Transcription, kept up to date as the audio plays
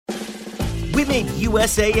We made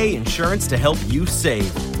USAA insurance to help you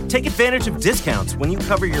save. Take advantage of discounts when you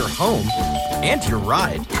cover your home and your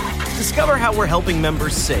ride. Discover how we're helping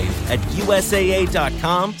members save at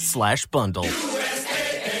USAA.com/bundle.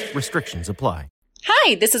 Restrictions apply.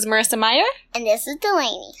 Hi, this is Marissa Meyer. And this is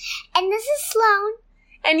Delaney. And this is Sloan.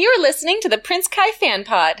 And you're listening to the Prince Kai Fan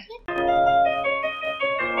Pod.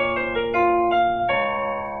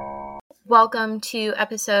 Welcome to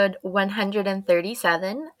episode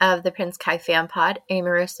 137 of the Prince Kai Fan Pod, a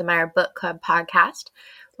Marissa Meyer Book Club podcast,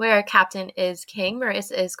 where Captain is King,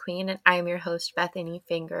 Marissa is Queen, and I'm your host, Bethany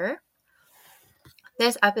Finger.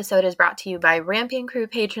 This episode is brought to you by Rampion Crew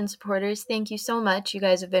patron supporters. Thank you so much. You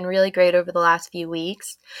guys have been really great over the last few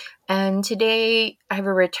weeks. And today I have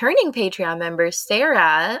a returning Patreon member,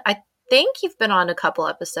 Sarah. I think you've been on a couple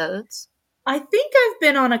episodes. I think I've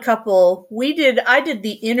been on a couple. I did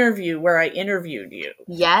the interview where I interviewed you.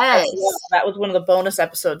 Yes. That was one of the bonus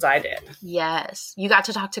episodes I did. Yes. You got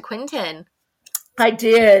to talk to Quentin. I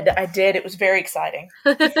did. It was very exciting.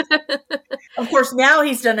 Of course, now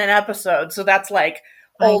he's done an episode, so that's like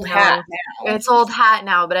old hat now. It's old hat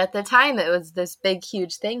now, but at the time it was this big,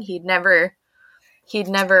 huge thing. He'd never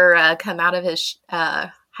come out of his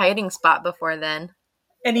hiding spot before then.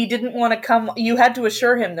 And he didn't want to come. You had to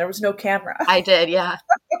assure him there was no camera. I did, yeah.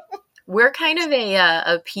 We're kind of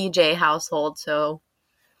a PJ household, so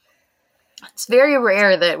it's very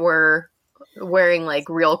rare that we're wearing like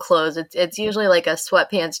real clothes. It's usually like a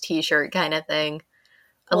sweatpants t-shirt kind of thing,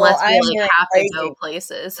 unless we like have to go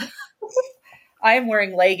places. I am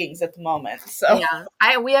wearing leggings at the moment, so yeah.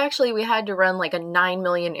 We had to run like 9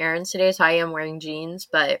 million errands today, so I am wearing jeans,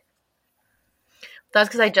 but that's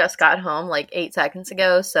because I just got home like 8 seconds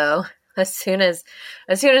ago. So as soon as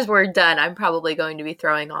we're done, I'm probably going to be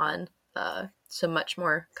throwing on some much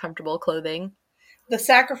more comfortable clothing. The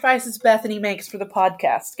sacrifices Bethany makes for the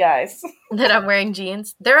podcast, guys. That I'm wearing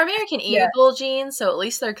jeans. They're American Eagle jeans, so at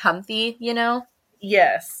least they're comfy, you know?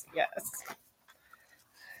 Yes.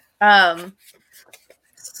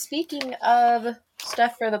 Speaking of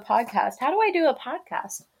stuff for the podcast, how do I do a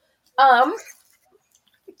podcast?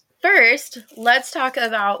 First, let's talk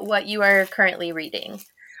about what you are currently reading.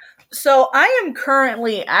 So I am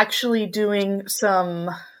currently actually doing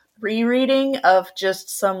some rereading of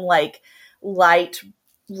just some like light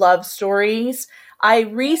love stories. I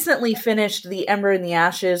recently finished the Ember and the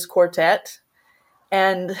Ashes quartet,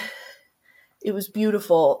 and it was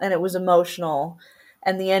beautiful and it was emotional,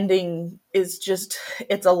 and the ending is just,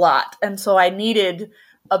 it's a lot. And so I needed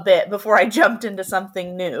a bit before I jumped into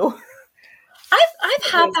something new.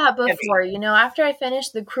 I've had that before, you know, after I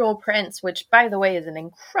finished The Cruel Prince, which, by the way, is an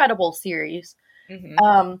incredible series.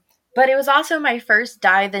 Mm-hmm. But it was also my first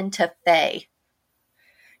dive into Fae.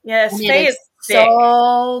 Yes, Fae is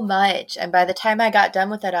so much. And by the time I got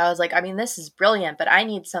done with it, I was like, I mean, this is brilliant, but I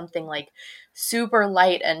need something like super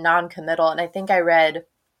light and non-committal. And I think I read,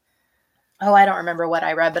 I don't remember what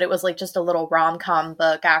I read, but it was like just a little rom-com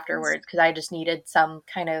book afterwards because I just needed some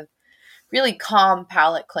kind of really calm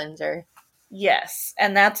palate cleanser. Yes,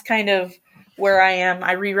 and that's kind of where I am.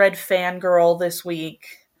 I reread Fangirl this week.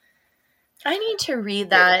 I need to read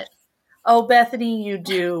that. Oh, Bethany, you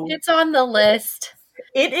do. It's on the list.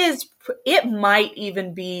 It might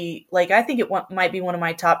even be, like, I think it might be one of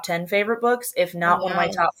my top 10 favorite books, if not one of my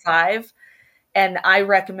top 5. And I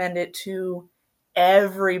recommend it to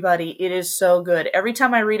everybody. It is so good. Every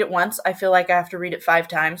time I read it once, I feel like I have to read it 5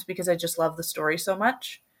 times because I just love the story so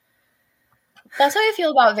much. That's how I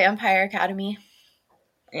feel about Vampire Academy.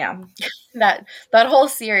 Yeah. That whole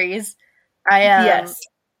series. Yes.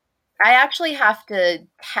 I actually have to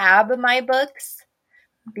tab my books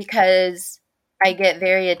because I get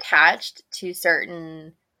very attached to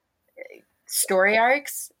certain story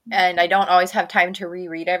arcs and I don't always have time to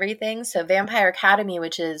reread everything. So Vampire Academy,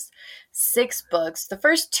 which is 6 books, the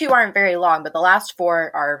first 2 aren't very long, but the last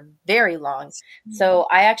 4 are very long. Mm-hmm. So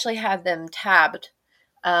I actually have them tabbed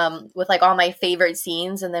with like all my favorite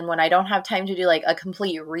scenes, and then when I don't have time to do like a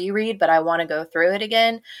complete reread but I want to go through it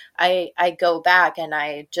again, I go back and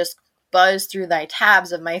I just buzz through my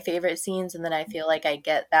tabs of my favorite scenes, and then I feel like I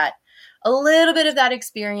get that a little bit of that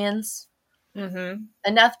experience,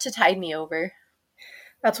 enough to tide me over.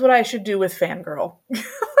 That's what I should do with Fangirl.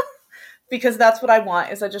 Because that's what I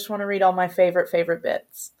want, is I just want to read all my favorite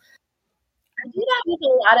bits. I do that with a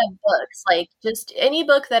lot of books, like just any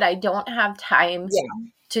book that I don't have time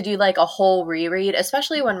to do like a whole reread,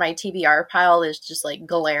 especially when my TBR pile is just like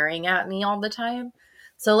glaring at me all the time.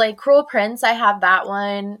 So like Cruel Prince, I have that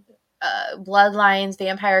one, Bloodlines,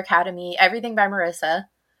 Vampire Academy, everything by Marissa.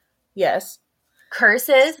 Yes.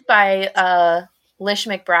 Curses by Lish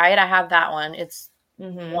McBride, I have that one. It's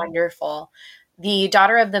wonderful. The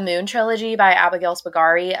Daughter of the Moon trilogy by Abigail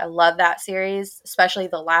Spigari, I love that series, especially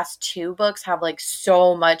the last 2 books have like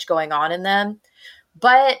so much going on in them.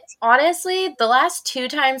 But honestly, the last 2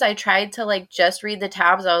 times I tried to like just read the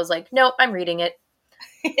tabs, I was like, nope, I'm reading it.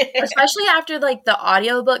 Especially after like the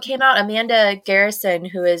audiobook came out. Amanda Garrison,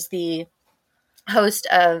 who is the host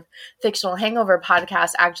of Fictional Hangover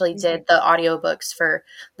podcast, actually did the audiobooks for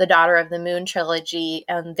the Daughter of the Moon trilogy,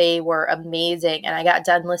 and they were amazing. And I got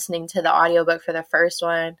done listening to the audiobook for the first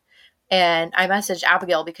one, and I messaged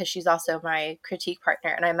Abigail because she's also my critique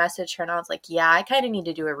partner, and I messaged her and I was like, yeah, I kind of need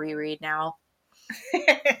to do a reread now.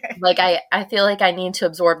 Like I feel like I need to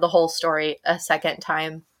absorb the whole story a second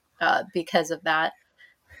time because of that.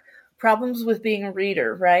 Problems with being a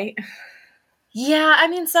reader, right? Yeah, I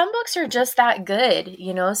mean, some books are just that good.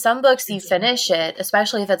 You know, some books you finish it,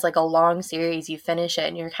 especially if it's like a long series, you finish it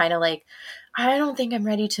and you're kind of like, I don't think I'm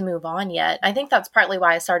ready to move on yet. I think that's partly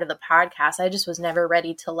why I started the podcast. I just was never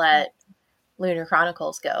ready to let Lunar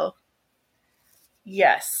Chronicles go.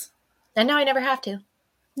 Yes. And now I never have to.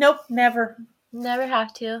 Nope, never. Never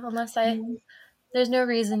have to unless there's no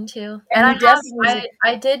reason to. And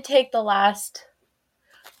I did take the last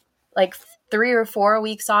like 3 or 4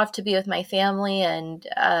 weeks off to be with my family and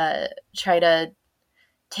try to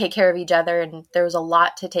take care of each other. And there was a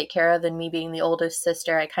lot to take care of. And me being the oldest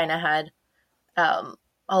sister, I kind of had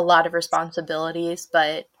a lot of responsibilities.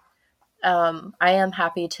 But I am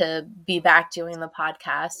happy to be back doing the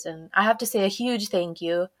podcast. And I have to say a huge thank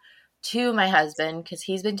you to my husband because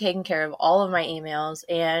he's been taking care of all of my emails,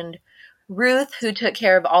 and Ruth, who took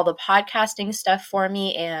care of all the podcasting stuff for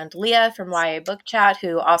me, and Leah from YA Book Chat,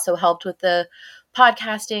 who also helped with the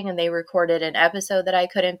podcasting, and they recorded an episode that I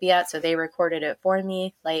couldn't be at, so they recorded it for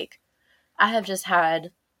me. Like, I have just had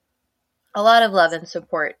a lot of love and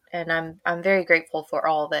support, and I'm very grateful for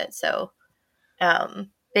all of it. So,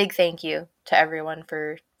 big thank you to everyone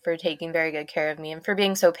for taking very good care of me and for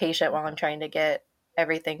being so patient while I'm trying to get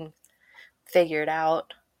everything figured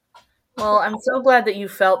out. Well, I'm so glad that you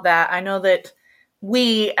felt that. I know that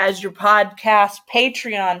we, as your podcast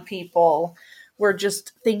Patreon people, were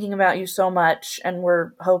just thinking about you so much, and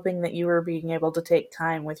we're hoping that you were being able to take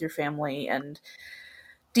time with your family and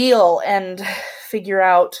deal and figure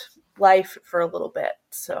out life for a little bit.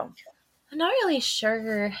 So I'm not really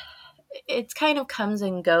sure. It kind of comes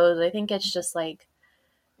and goes. I think it's just like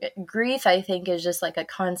grief, I think, is just like a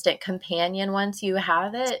constant companion once you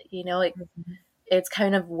have it. You know, it's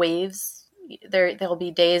kind of waves. There'll be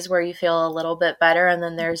days where you feel a little bit better, and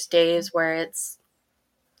then there's days where it's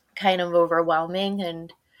kind of overwhelming.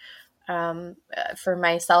 And for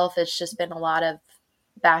myself, it's just been a lot of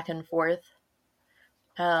back and forth.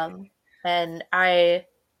 And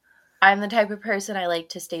I'm the type of person, I like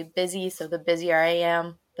to stay busy. So the busier I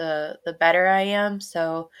am, the better I am.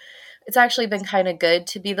 So it's actually been kind of good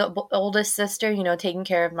to be the oldest sister, you know, taking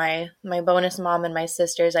care of my bonus mom and my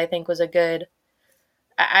sisters. I think was a good,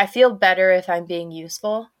 I feel better if I'm being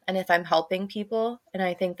useful and if I'm helping people. And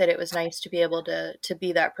I think that it was nice to be able to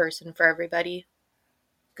be that person for everybody.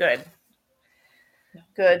 Good.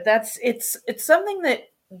 It's something that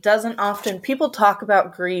doesn't often, people talk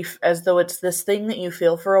about grief as though it's this thing that you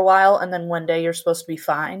feel for a while and then one day you're supposed to be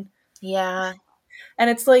fine. Yeah. And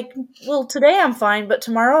it's like, well, today I'm fine, but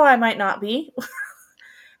tomorrow I might not be.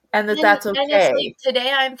 And that's okay. And it's like,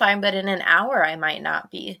 today I'm fine, but in an hour I might not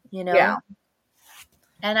be, you know? Yeah.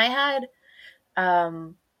 And I had,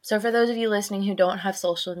 so for those of you listening who don't have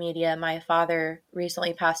social media, my father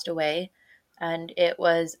recently passed away, and it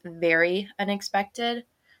was very unexpected.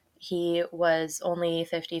 He was only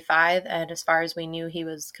 55, and as far as we knew, he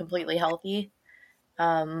was completely healthy.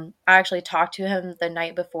 I actually talked to him the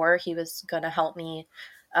night before. He was going to help me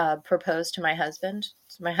propose to my husband.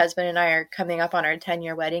 So my husband and I are coming up on our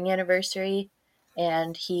 10-year wedding anniversary,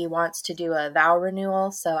 and he wants to do a vow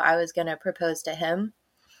renewal, so I was going to propose to him.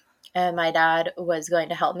 And my dad was going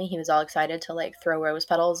to help me. He was all excited to like throw rose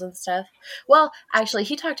petals and stuff. Well, actually,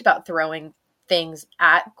 he talked about throwing things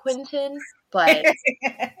at Quentin, but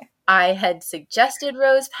I had suggested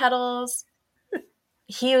rose petals.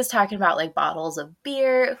 He was talking about like bottles of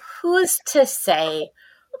beer. Who's to say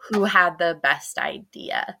who had the best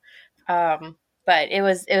idea? But it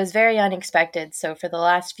was very unexpected. So for the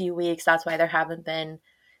last few weeks, that's why there haven't been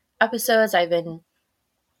episodes. I've been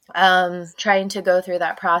trying to go through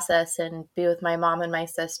that process and be with my mom and my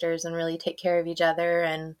sisters and really take care of each other.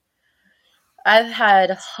 And I've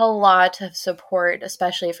had a lot of support,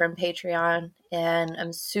 especially from Patreon, and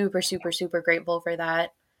I'm super, super, super grateful for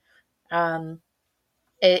that.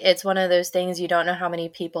 It's one of those things, you don't know how many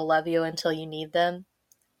people love you until you need them.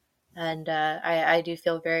 And I do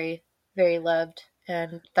feel very, very loved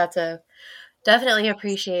and that's definitely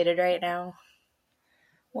appreciated right now.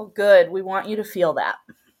 Well, good. We want you to feel that.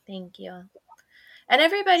 Thank you. And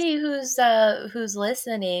everybody who's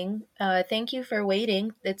listening, thank you for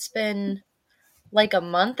waiting. It's been like a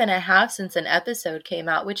month and a half since an episode came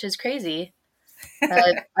out, which is crazy.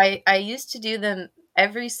 I used to do them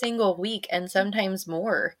every single week and sometimes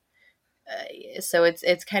more. So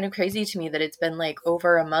it's kind of crazy to me that it's been like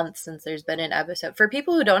over a month since there's been an episode. For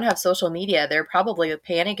people who don't have social media, they're probably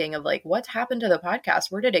panicking of like, what's happened to the podcast?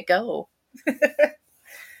 Where did it go?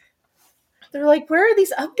 They're like, where are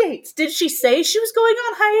these updates? Did she say she was going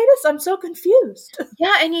on hiatus? I'm so confused.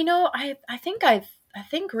 Yeah, and I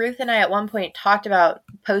think Ruth and I at one point talked about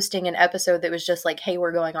posting an episode that was just like, hey,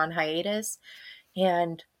 we're going on hiatus.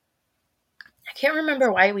 And I can't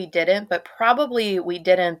remember why we didn't, but probably we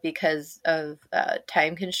didn't because of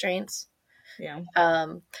time constraints. Yeah.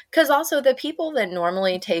 Because also the people that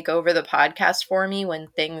normally take over the podcast for me when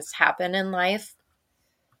things happen in life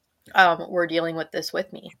were dealing with this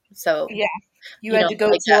with me. So yeah, you had to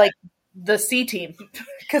go to like the C team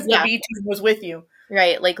because the B team was with you.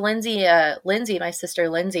 Right. Like Lindsay, my sister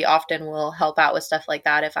Lindsay often will help out with stuff like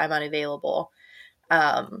that if I'm unavailable.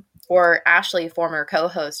 Or Ashley, former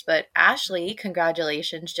co-host. But Ashley,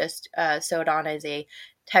 congratulations, just sewed on as a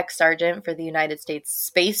tech sergeant for the United States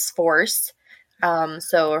Space Force.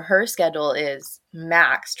 So her schedule is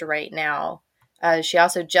maxed right now. She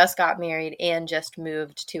also just got married and just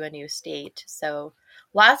moved to a new state. So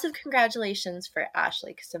lots of congratulations for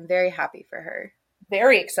Ashley because I'm very happy for her.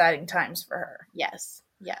 Very exciting times for her. Yes,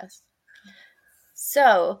 yes.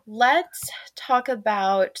 So let's talk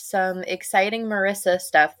about some exciting Marissa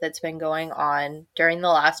stuff that's been going on during the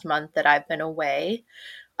last month that I've been away.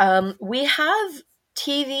 We have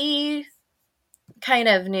TV kind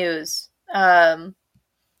of news.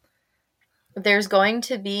 There's going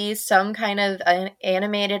to be some kind of an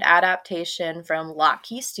animated adaptation from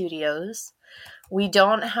Lockheed Studios. We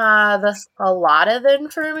don't have a lot of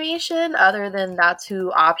information other than that's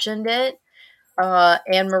who optioned it.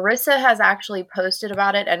 And Marissa has actually posted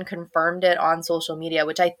about it and confirmed it on social media,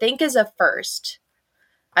 which I think is a first.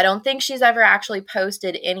 I don't think she's ever actually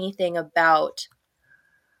posted anything about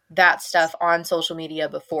that stuff on social media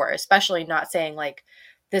before, especially not saying like,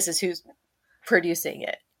 this is who's producing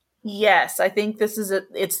it. Yes, I think this is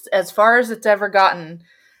it's as far as it's ever gotten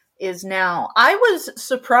is now. I was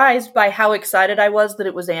surprised by how excited I was that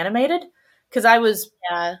it was animated because I was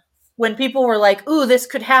when people were like, "Ooh, this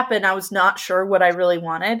could happen," I was not sure what I really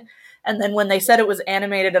wanted. And then when they said it was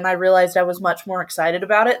animated and I realized I was much more excited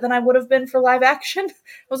about it than I would have been for live action, I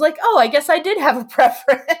was like, "Oh, I guess I did have a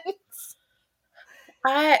preference."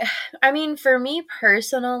 I mean, for me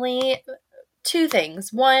personally, two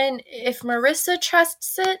things. One, if Marissa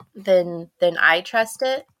trusts it, then I trust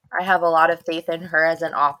it. I have a lot of faith in her as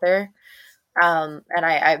an author. And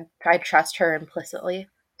I trust her implicitly,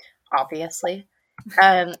 obviously.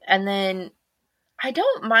 And then I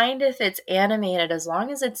don't mind if it's animated as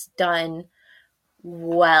long as it's done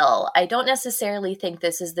well. I don't necessarily think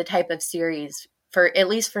this is the type of series, for at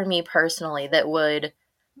least for me personally, that would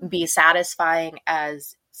be satisfying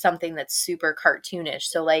as something that's super cartoonish.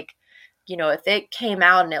 So like, you know, if it came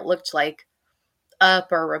out and it looked like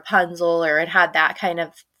Up or Rapunzel or it had that kind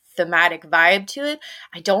of thematic vibe to it,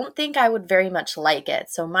 I don't think I would very much like it.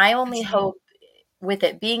 So my only hope with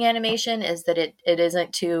it being animation is that it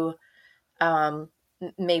isn't too,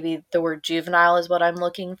 maybe the word juvenile is what I'm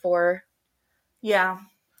looking for. Yeah,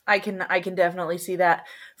 I can definitely see that.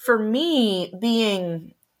 For me,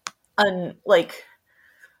 being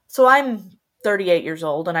so I'm 38 years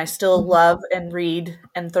old and I still love and read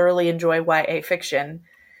and thoroughly enjoy YA fiction.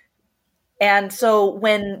 And so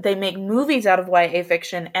when they make movies out of YA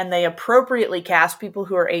fiction and they appropriately cast people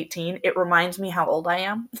who are 18, it reminds me how old I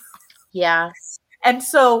am. Yeah. And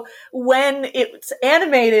so when it's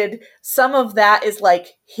animated, some of that is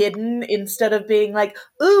like hidden instead of being like,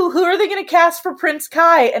 ooh, who are they going to cast for Prince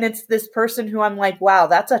Kai? And it's this person who I'm like, wow,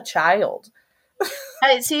 that's a child.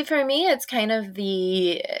 See, for me, it's kind of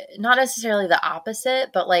not necessarily the opposite,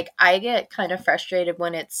 but like I get kind of frustrated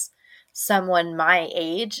when it's someone my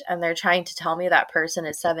age and they're trying to tell me that person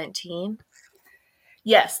is 17.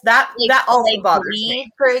 Yes, that also bothers me.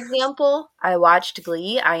 For example, I watched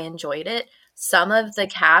Glee. I enjoyed it. Some of the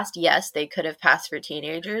cast, yes, they could have passed for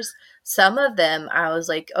teenagers. Some of them, I was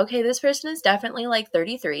like, okay, this person is definitely like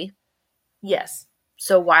 33. Yes.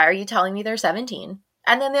 So why are you telling me they're 17?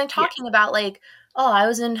 And then they're talking about like, oh, I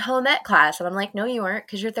was in home ec class. And I'm like, no, you weren't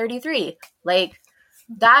because you're 33. Like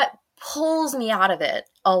that pulls me out of it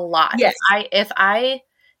a lot. Yes. If I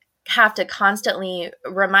have to constantly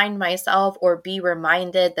remind myself or be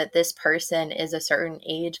reminded that this person is a certain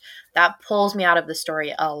age, that pulls me out of the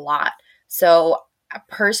story a lot. So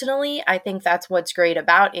personally, I think that's what's great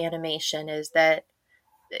about animation, is that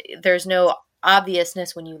there's no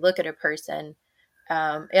obviousness when you look at a person.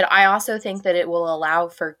 I also think that it will allow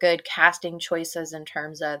for good casting choices in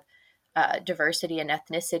terms of diversity and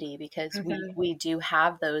ethnicity, because we do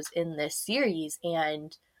have those in this series,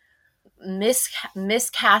 and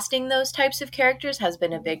miscasting those types of characters has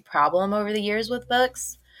been a big problem over the years with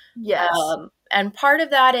books. Yes. And part of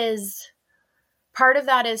that is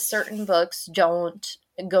certain books don't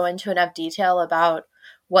go into enough detail about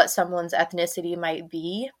what someone's ethnicity might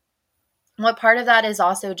be. What part of that is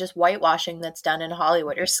also just whitewashing that's done in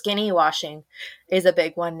Hollywood, or skinny washing is a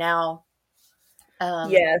big one now.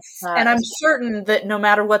 Yes. And I'm certain that no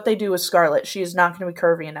matter what they do with Scarlet, she is not going to be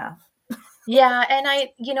curvy enough. Yeah, and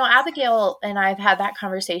Abigail and I've had that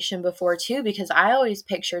conversation before too, because I always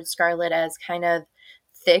pictured Scarlet as kind of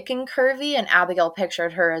thick and curvy, and Abigail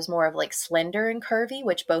pictured her as more of like slender and curvy,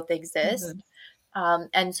 which both exist.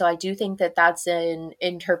 And so I do think that that's an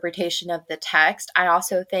interpretation of the text. I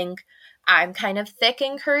also think I'm kind of thick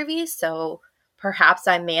and curvy, so perhaps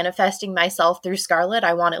I'm manifesting myself through Scarlet.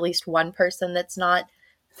 I want at least one person that's not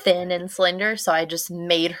thin and slender, so I just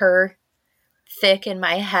made her thick in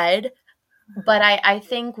my head. But I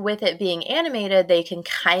think with it being animated, they can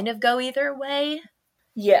kind of go either way.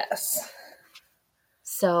 Yes.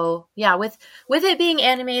 So yeah, with it being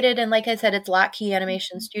animated, and like I said, it's Lockheed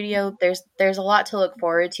Animation Studio, there's a lot to look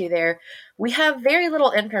forward to there. We have very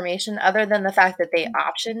little information other than the fact that they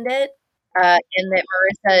optioned it, and that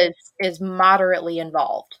Marissa is moderately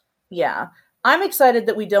involved. Yeah. I'm excited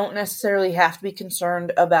that we don't necessarily have to be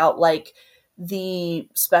concerned about like the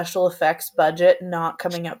special effects budget not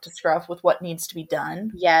coming up to scruff with what needs to be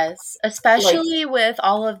done. Yes, especially with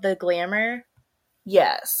all of the glamour.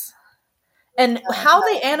 Yes. And how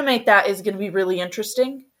they animate that is going to be really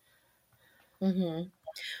interesting. Mm-hmm.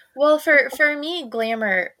 Well, for me,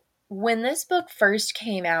 glamour, when this book first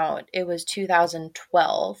came out, it was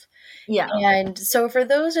 2012. Yeah. And so for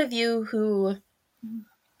those of you who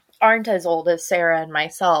aren't as old as Sarah and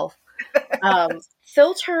myself,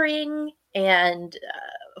 filtering and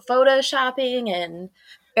photoshopping and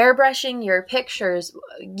airbrushing your pictures,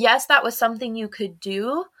 yes, that was something you could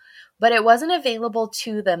do, but it wasn't available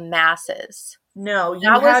to the masses. No,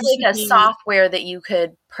 that was like a software that you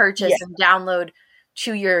could purchase and download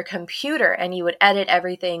to your computer, and you would edit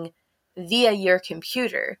everything via your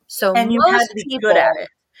computer. So and you had to be good at it,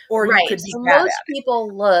 or you could be bad at it. Most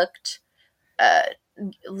people looked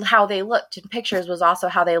how they looked in pictures was also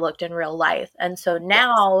how they looked in real life. And so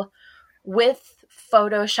now with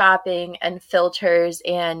photoshopping and filters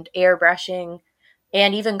and airbrushing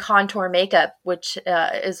and even contour makeup, which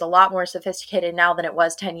is a lot more sophisticated now than it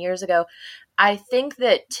was 10 years ago, I think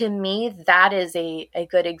that to me, that is a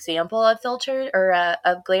good example of filter or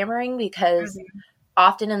of glamoring, because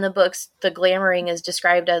often in the books, the glamoring is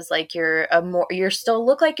described as like you're still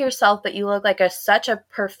look like yourself, but you look like such a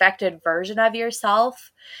perfected version of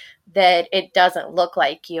yourself that it doesn't look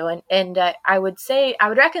like you. And I would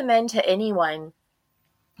recommend to anyone,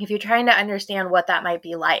 if you're trying to understand what that might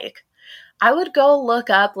be like, I would go look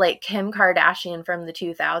up like Kim Kardashian from the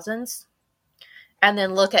 2000s and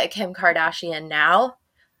then look at Kim Kardashian now.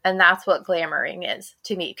 And that's what glamoring is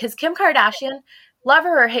to me. Because Kim Kardashian, love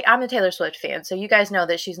her or hate, I'm a Taylor Swift fan, so you guys know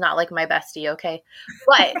that she's not like my bestie, okay?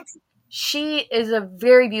 But she is a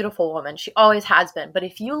very beautiful woman. She always has been. But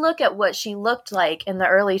if you look at what she looked like in the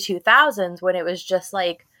early 2000s, when it was just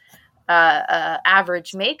like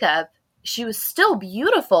average makeup, she was still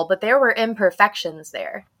beautiful, but there were imperfections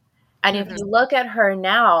there. And if you look at her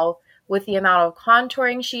now with the amount of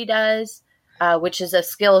contouring she does, which is a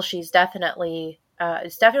skill she's definitely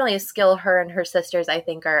it's definitely a skill her and her sisters, I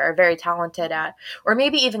think, are very talented at. Or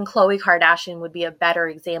maybe even Khloe Kardashian would be a better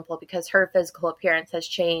example, because her physical appearance has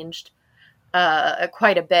changed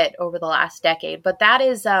quite a bit over the last decade. But that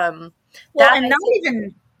is and not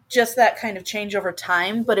even just that kind of change over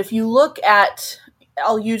time, but if you look at,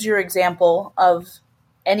 I'll use your example of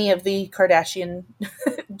any of the Kardashian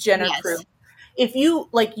Jenner crew. If you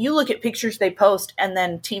look at pictures they post and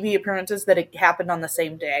then TV appearances that it happened on the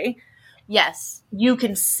same day, yes, you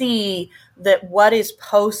can see that what is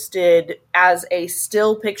posted as a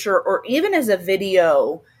still picture or even as a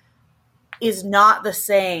video is not the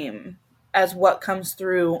same as what comes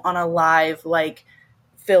through on a live, like,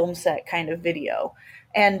 film set kind of video.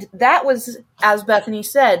 And that was, as Bethany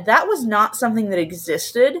said, that was not something that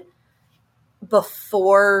existed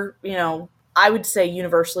before, I would say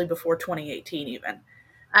universally before 2018 even.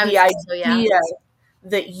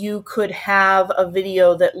 that you could have a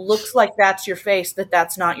video that looks like that's your face,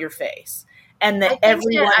 that's not your face, and that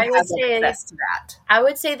everyone has access to that. I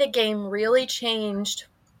would say the game really changed.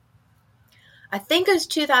 I think it was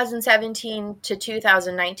 2017 to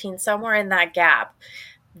 2019, somewhere in that gap.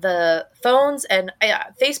 The phones and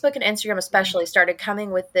Facebook and Instagram especially started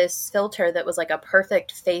coming with this filter that was like a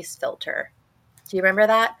perfect face filter. Do you remember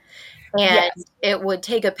that? And Yes. It would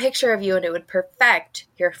take a picture of you and it would perfect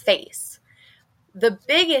your face. The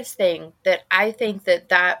biggest thing that I think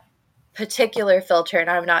that particular filter, and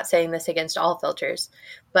I'm not saying this against all filters,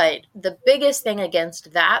 but the biggest thing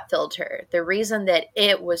against that filter, the reason that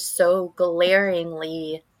it was so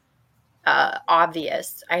glaringly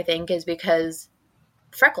obvious, I think, is because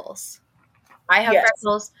freckles. I have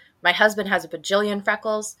freckles. My husband has a bajillion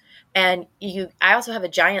freckles. And I also have a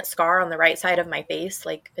giant scar on the right side of my face.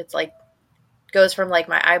 Like, it's like, goes from like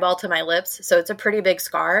my eyeball to my lips. So it's a pretty big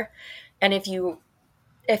scar. And if you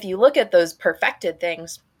look at those perfected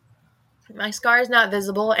things, my scar is not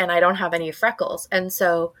visible and I don't have any freckles. And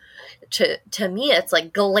so to me, it's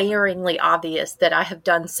like glaringly obvious that I have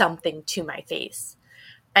done something to my face.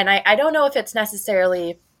 And I don't know if it's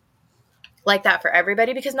necessarily like that for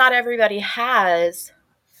everybody, because not everybody has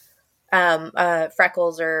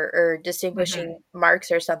freckles or distinguishing marks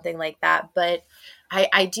or something like that. But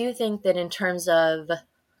I do think that in terms of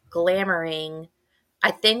glamoring,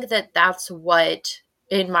 I think that that's what,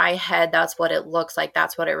 in my head, that's what it looks like.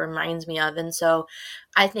 That's what it reminds me of. And so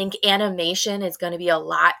I think animation is going to be a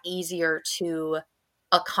lot easier to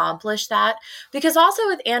accomplish that, because also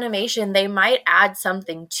with animation, they might add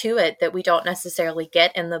something to it that we don't necessarily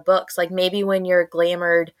get in the books. Like maybe when you're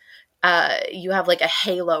glamored, you have like a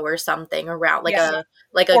halo or something around, like a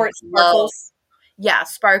glow. Sparkles. Yeah,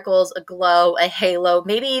 sparkles, a glow, a halo,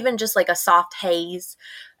 maybe even just like a soft haze.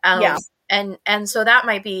 And so that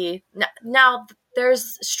might be, now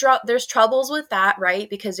there's troubles with that, right?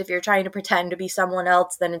 Because if you're trying to pretend to be someone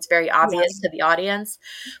else, then it's very obvious to the audience.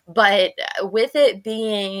 But with it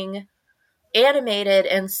being animated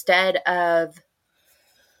instead of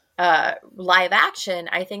live action,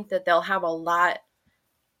 I think that they'll have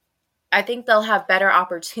better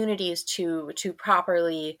opportunities to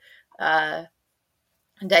properly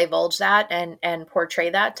divulge that and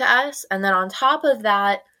portray that to us. And then on top of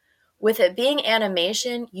that, with it being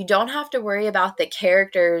animation, you don't have to worry about the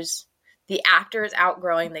actors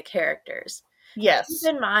outgrowing the characters. Yes.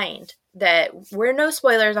 Keep in mind that we're no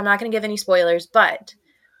spoilers. I'm not going to give any spoilers, but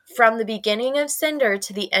from the beginning of Cinder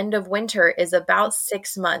to the end of Winter is about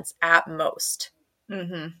 6 months at most.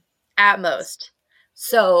 At most.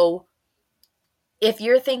 So if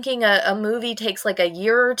you're thinking a movie takes like a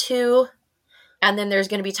year or two, and then there's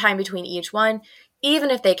going to be time between each one,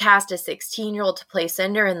 even if they cast a 16-year-old to play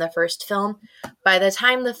Cinder in the first film, by the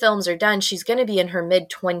time the films are done, she's going to be in her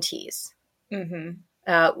mid-20s.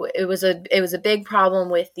 It was a big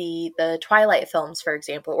problem with the Twilight films, for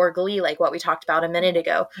example, or Glee, like what we talked about a minute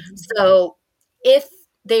ago. So if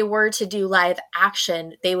they were to do live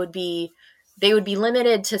action, they would be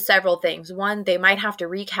limited to several things. One, they might have to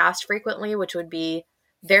recast frequently, which would be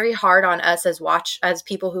very hard on us as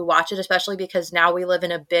people who watch it, especially because now we live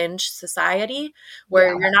in a binge society where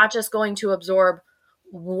you're not just going to absorb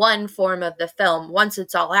one form of the film. Once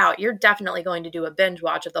it's all out, you're definitely going to do a binge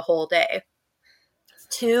watch of the whole day.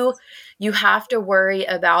 Two, you have to worry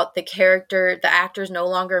about the actors no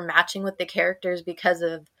longer matching with the characters because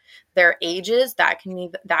of their ages. That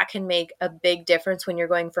can make a big difference when you're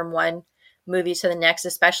going from one movie to the next,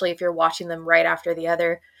 especially if you're watching them right after the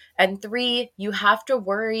other. And three, you have to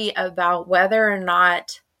worry about whether or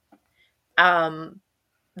not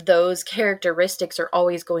those characteristics are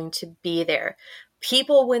always going to be there.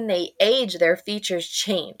 People, when they age, their features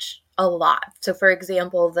change a lot. So, for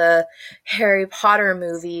example, the Harry Potter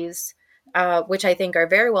movies, which I think are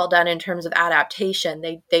very well done in terms of adaptation,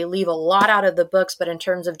 they leave a lot out of the books, but in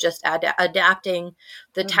terms of just adapting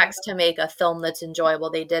the text to make a film that's enjoyable,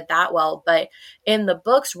 they did that well. But in the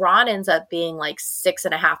books, Ron ends up being like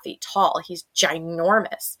 6.5 feet tall. He's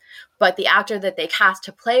ginormous. But the actor that they cast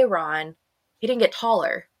to play Ron, he didn't get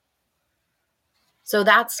taller. So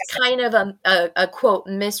that's kind of a quote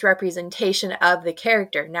misrepresentation of the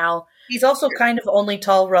character. Now, he's also kind of only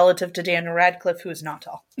tall relative to Daniel Radcliffe, who is not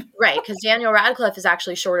tall. Right, because Daniel Radcliffe is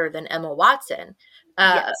actually shorter than Emma Watson.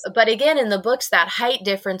 But again, in the books, that height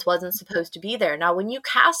difference wasn't supposed to be there. Now, when you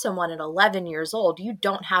cast someone at 11 years old, you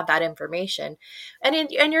don't have that information. And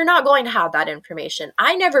you're not going to have that information.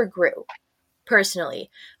 I never grew, personally.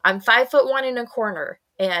 I'm 5'1" and a quarter,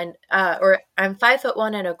 or I'm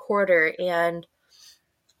 5'1" and a quarter, and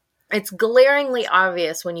it's glaringly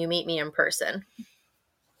obvious when you meet me in person.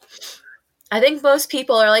 I think most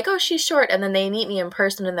people are like, oh, she's short. And then they meet me in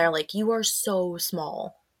person and they're like, you are so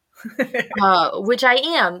small. Which I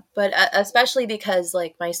am, but especially because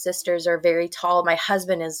like my sisters are very tall. My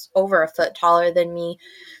husband is over a foot taller than me.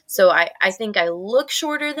 So I think I look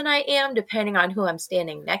shorter than I am depending on who I'm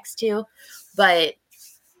standing next to. But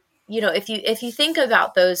if you think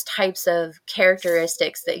about those types of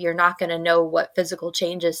characteristics that you're not going to know what physical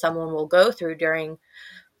changes someone will go through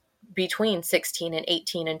between 16 and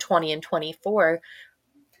 18 and 20 and 24,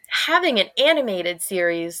 having an animated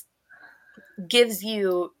series gives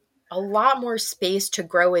you a lot more space to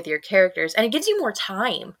grow with your characters, and it gives you more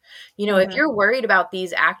time. If you're worried about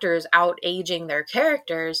these actors out aging their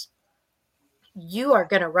characters, you are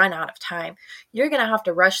going to run out of time. You're going to have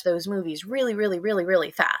to rush those movies really, really, really,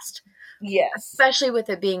 really fast. Yes. Especially with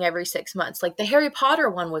it being every 6 months. Like the Harry Potter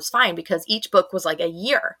one was fine because each book was like a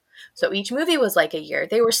year. So each movie was like a year.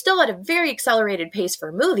 They were still at a very accelerated pace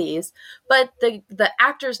for movies, but the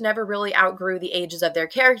actors never really outgrew the ages of their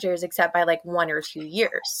characters except by like 1 or 2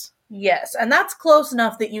 years. Yes, and that's close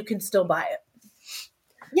enough that you can still buy it.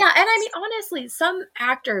 Yeah, and I mean, honestly, some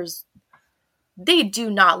actors, they do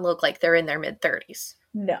not look like they're in their mid-30s.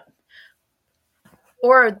 No.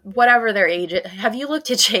 Or whatever their age is. Have you looked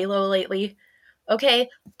at J-Lo lately? Okay,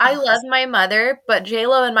 I love my mother, but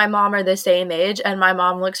J-Lo and my mom are the same age, and my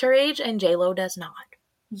mom looks her age, and J-Lo does not.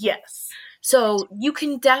 Yes. So you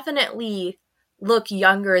can definitely look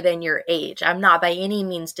younger than your age. I'm not by any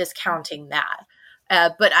means discounting that.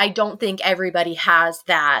 But I don't think everybody has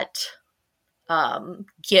that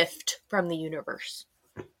gift from the universe.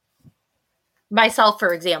 Myself,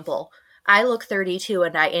 for example, I look 32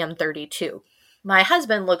 and I am 32. My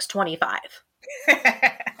husband looks 25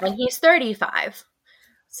 and he's 35.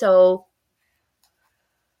 So,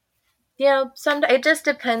 it just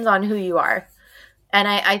depends on who you are. And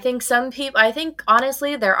I think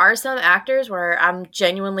honestly, there are some actors where I'm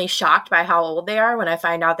genuinely shocked by how old they are when I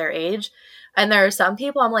find out their age. And there are some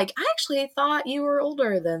people I'm like, I actually thought you were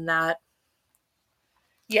older than that.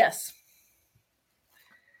 Yes.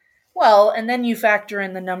 Well, and then you factor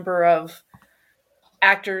in the number of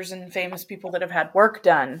actors and famous people that have had work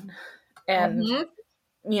done. And,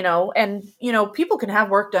 people can have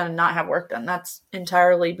work done and not have work done. That's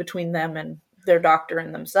entirely between them and their doctor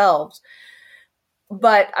and themselves.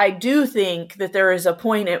 But I do think that there is a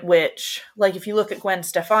point at which, like, if you look at Gwen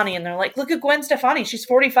Stefani and they're like, look at Gwen Stefani, she's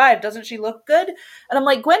 45, doesn't she look good? And I'm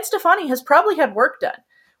like, Gwen Stefani has probably had work done,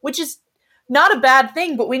 which is not a bad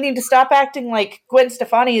thing, but we need to stop acting like Gwen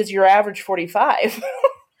Stefani is your average 45.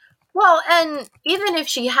 Well, and even if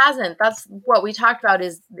she hasn't, that's what we talked about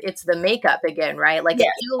it's the makeup again, right? Like,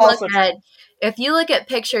 yes, if you look at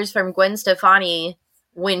pictures from Gwen Stefani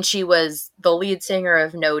when she was the lead singer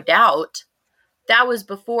of No Doubt, that was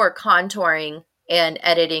before contouring and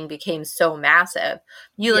editing became so massive.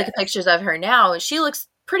 You look at pictures of her now, she looks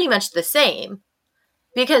pretty much the same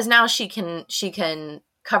because now she can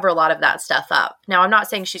cover a lot of that stuff up. Now, I'm not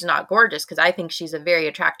saying she's not gorgeous because I think she's a very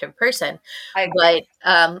attractive person, but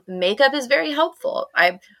makeup is very helpful.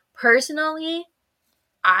 I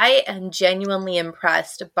am genuinely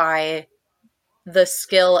impressed by the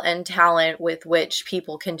skill and talent with which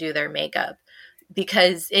people can do their makeup,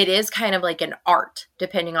 because it is kind of like an art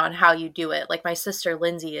depending on how you do it. Like my sister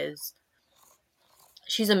Lindsay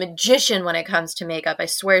she's a magician when it comes to makeup. I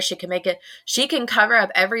swear she can cover up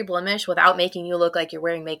every blemish without making you look like you're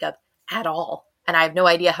wearing makeup at all. And I have no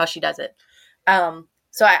idea how she does it.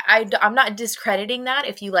 So I'm not discrediting that.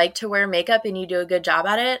 If you like to wear makeup and you do a good job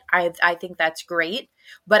at it, I think that's great.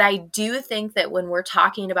 But I do think that when we're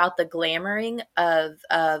talking about the glamoring of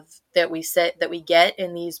that we get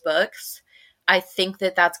in these books, I think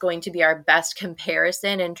that that's going to be our best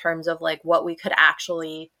comparison in terms of like what we could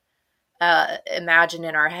actually imagine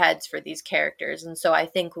in our heads for these characters. And so I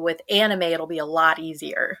think with anime, it'll be a lot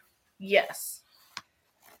easier. Yes.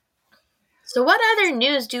 So what other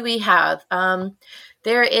news do we have?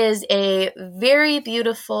 There is a very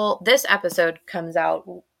beautiful, this episode comes out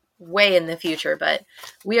way in the future, but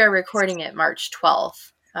we are recording it March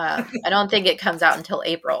 12th. I don't think it comes out until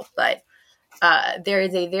April, but there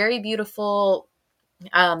is a very beautiful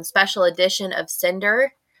special edition of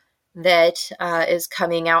Cinder that is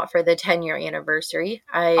coming out for the 10-year anniversary.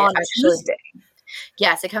 Tuesday.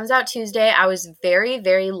 Yes, it comes out Tuesday. I was very,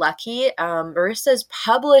 very lucky. Marissa's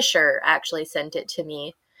publisher actually sent it to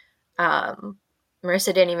me.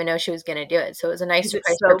 Marissa didn't even know she was going to do it, so it was a nice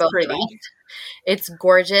surprise for both of us. It's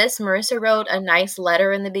gorgeous. Marissa wrote a nice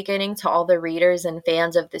letter in the beginning to all the readers and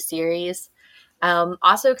fans of the series.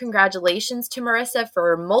 Also, congratulations to Marissa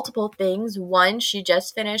for multiple things. One, she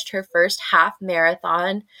just finished her first half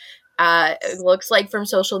marathon. It looks like from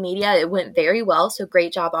social media it went very well, so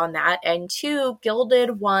great job on that. And 2,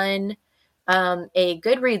 Gilded won a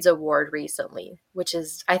Goodreads award recently, which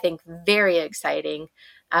is, I think, very exciting.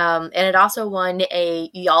 And it also won a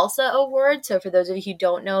YALSA award. So for those of you who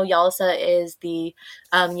don't know, YALSA is the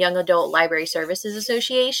Young Adult Library Services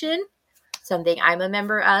Association, something I'm a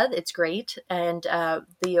member of. It's great. And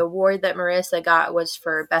the award that Marissa got was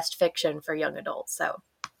for Best Fiction for Young Adults. So,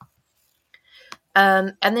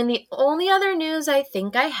 and then the only other news I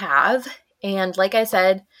think I have, and like I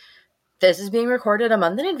said, this is being recorded a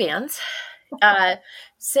month in advance.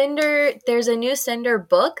 Cinder, there's a new Cinder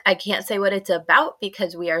book. I can't say what it's about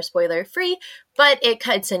because we are spoiler free, but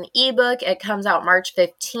it's an ebook. It comes out March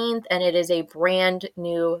 15th and it is a brand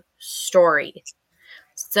new story.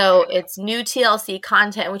 So it's new TLC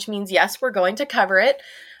content, which means, yes, we're going to cover it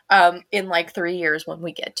in like 3 years when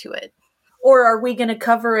we get to it. Or are we going to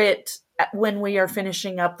cover it when we are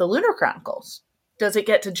finishing up the Lunar Chronicles? Does it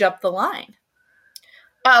get to jump the line?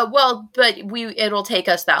 Well, but it'll take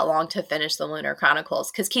us that long to finish the Lunar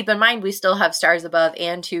Chronicles, because keep in mind, we still have Stars Above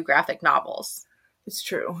and 2 graphic novels. It's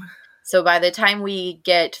true. So by the time we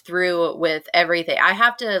get through with everything, I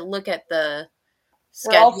have to look at the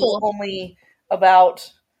schedule. We're also only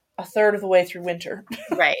about a third of the way through winter.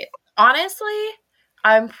 Right. Honestly,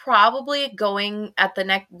 I'm probably going at the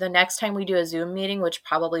next time we do a Zoom meeting, which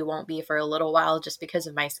probably won't be for a little while just because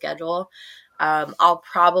of my schedule. I'll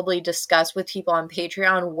probably discuss with people on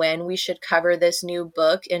Patreon when we should cover this new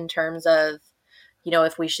book in terms of,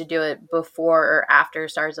 if we should do it before or after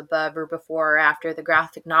Stars Above or before or after the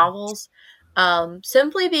graphic novels.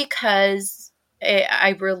 Simply because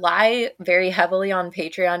I rely very heavily on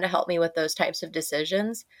Patreon to help me with those types of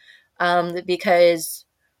decisions. Because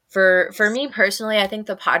for me personally, I think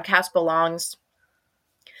the podcast belongs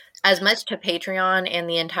as much to Patreon and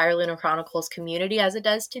the entire Lunar Chronicles community as it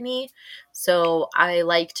does to me. So I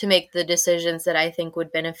like to make the decisions that I think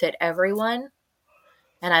would benefit everyone.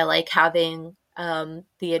 And I like having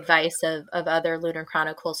the advice of other Lunar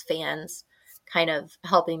Chronicles fans kind of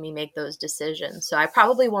helping me make those decisions. So I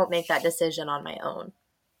probably won't make that decision on my own.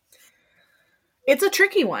 It's a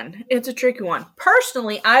tricky one.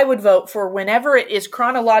 Personally, I would vote for whenever it is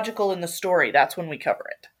chronological in the story. That's when we cover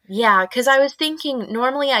it. Yeah, because I was thinking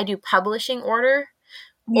normally I do publishing order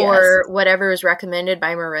or whatever is recommended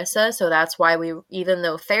by Marissa. So that's why even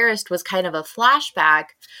though Fairest was kind of a flashback,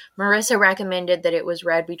 Marissa recommended that it was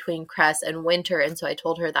read between Cress and Winter. And so I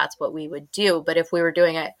told her that's what we would do. But if we were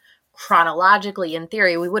doing it chronologically, in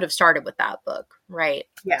theory, we would have started with that book, right?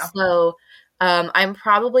 Yeah. So I'm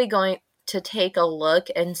probably going to take a look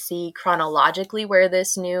and see chronologically where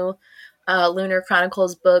this new Lunar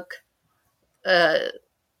Chronicles book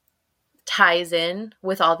ties in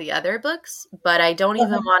with all the other books, but I don't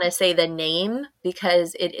even want to say the name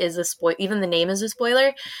because it is a spoiler. Even the name is a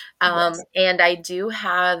spoiler. Yes. And I do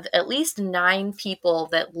have at least 9 people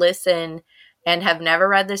that listen and have never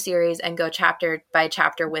read the series and go chapter by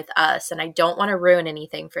chapter with us. And I don't want to ruin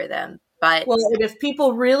anything for them. But if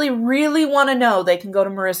people really, really want to know, they can go to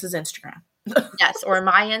Marissa's Instagram. Yes, or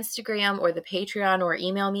my Instagram or the Patreon, or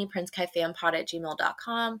email me,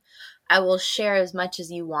 princekaifanpod@gmail.com. I will share as much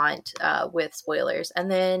as you want with spoilers.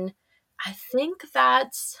 And then I think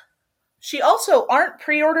that's... She also, aren't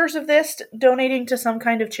pre-orders of this donating to some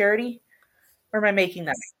kind of charity? Or am I making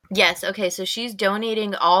that? Yes, okay, so she's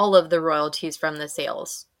donating all of the royalties from the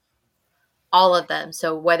sales. All of them.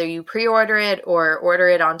 So whether you pre-order it or order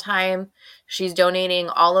it on time, she's donating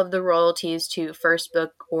all of the royalties to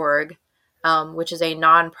firstbook.org, which is a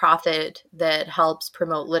nonprofit that helps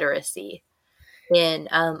promote literacy in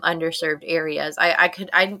underserved areas.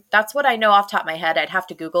 That's what I know off the top of my head. I'd have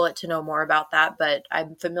to Google it to know more about that, but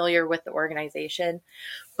I'm familiar with the organization.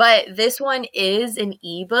 But this one is an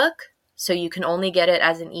ebook, so you can only get it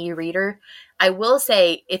as an e-reader. I will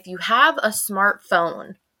say, if you have a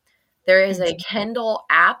smartphone, there is a Kindle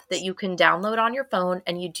app that you can download on your phone,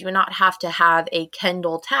 and you do not have to have a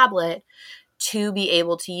Kindle tablet to be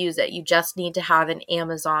able to use it. You just need to have an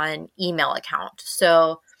Amazon email account.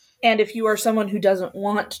 And if you are someone who doesn't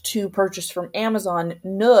want to purchase from Amazon,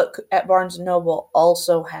 Nook at Barnes & Noble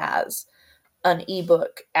also has an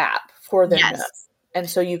ebook app for their Nook. And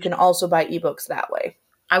so you can also buy ebooks that way.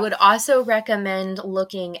 I would also recommend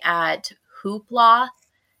looking at Hoopla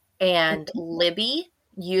and Libby.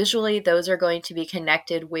 Usually those are going to be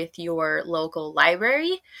connected with your local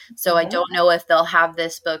library. So I don't know if they'll have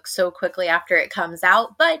this book so quickly after it comes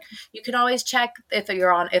out, but you can always check if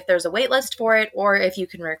there's a wait list for it, or if you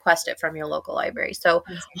can request it from your local library. So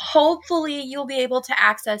hopefully you'll be able to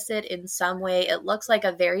access it in some way. It looks like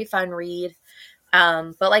a very fun read.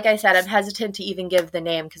 But like I said, I'm hesitant to even give the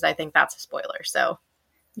name because I think that's a spoiler. So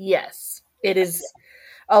Yes, it is.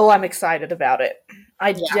 Oh, I'm excited about it.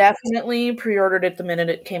 I Yeah. definitely pre-ordered it the minute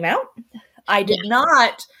it came out. I did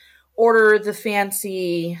not order the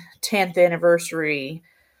fancy 10th anniversary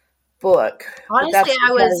book. but honestly,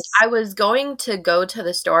 that's because I was going to go to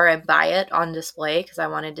the store and buy it on display because I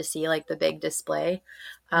wanted to see like the big display.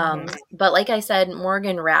 But like I said,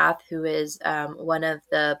 Morgan Rath, who is one of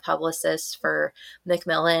the publicists for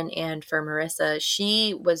Macmillan and for Marissa,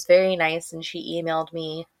 she was very nice and she emailed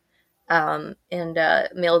me and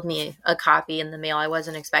mailed me a copy in the mail. I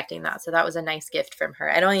wasn't expecting that. So that was a nice gift from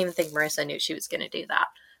her. I don't even think Marissa knew she was going to do that.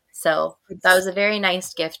 So that was a very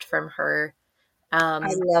nice gift from her.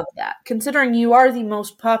 I love that. Considering you are the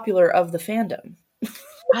most popular of the fandom.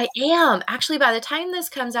 I am. Actually, by the time this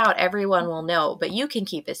comes out, everyone will know, but you can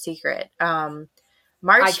keep a secret. March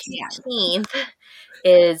 15th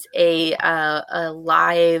is a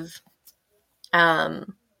live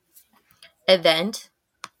event,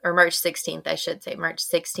 or March 16th, I should say. March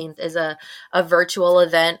 16th is a virtual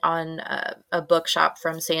event on a bookshop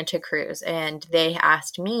from Santa Cruz, and they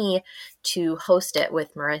asked me to host it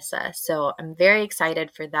with Marissa. So I'm very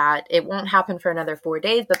excited for that. It won't happen for another 4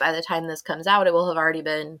 days, but by the time this comes out, it will have already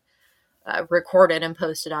been recorded and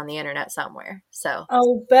posted on the internet somewhere. So,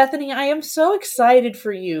 oh, Bethany, I am so excited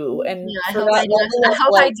for you, and I for hope,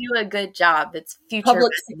 that I do a good job. It's future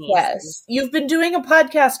public Bethany's. success. You've been doing a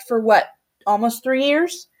podcast for what, almost 3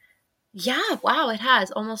 years? Yeah, wow, it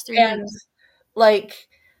has almost 3 And years. like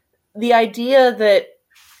the idea that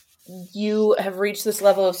you have reached this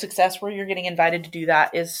level of success where you're getting invited to do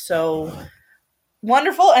that is so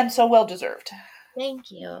wonderful and so well deserved.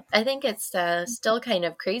 Thank you. I think it's still kind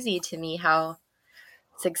of crazy to me how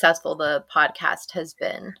successful the podcast has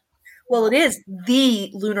been. Well, it is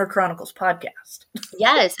the Lunar Chronicles podcast.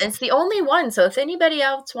 Yes, it's the only one. So if anybody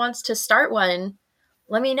else wants to start one,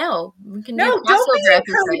 let me know. We can do No, don't crossover be episodes.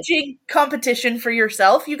 encouraging competition for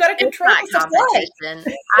yourself. You got to It's control not the supply.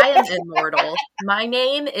 competition. I am immortal. My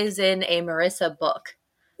name is in a Marissa book.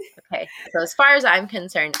 Okay, so as far as I'm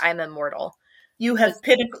concerned, I'm immortal. You have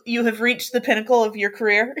reached the pinnacle of your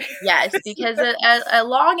career. Yes, because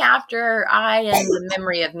long after I and the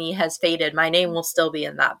memory of me has faded, my name will still be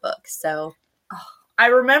in that book. So I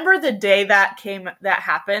remember the day that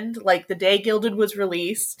happened, like the day Gilded was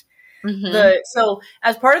released. So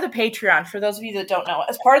as part of the Patreon, for those of you that don't know,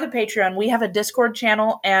 as part of the Patreon, we have a Discord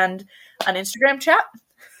channel and an Instagram chat.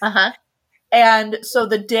 And so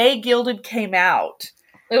the day Gilded came out,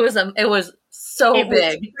 it was so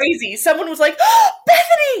big. Was crazy. Someone was like, "Oh,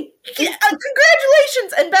 Bethany,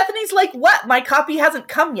 congratulations!" And Bethany's like, "What? My copy hasn't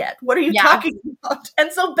come yet. What are you talking about?"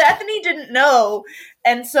 And so Bethany didn't know,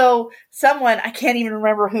 and so someone, I can't even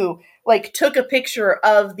remember who, like took a picture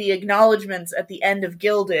of the acknowledgments at the end of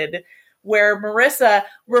Gilded, where Marissa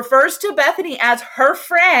refers to Bethany as her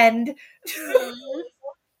friend.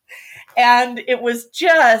 And it was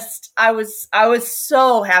just, I was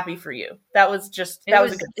so happy for you. It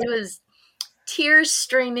was tears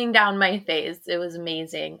streaming down my face. It was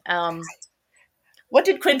amazing. What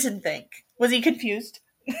did Quentin think? Was he confused?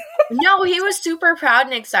 No, he was super proud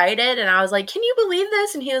and excited. And I was like, "Can you believe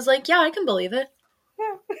this?" And he was like, "Yeah, I can believe it."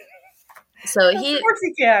 So of course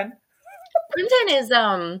he can. Quentin is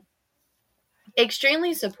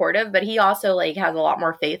extremely supportive, but he also like has a lot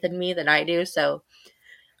more faith in me than I do. So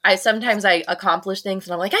sometimes I accomplish things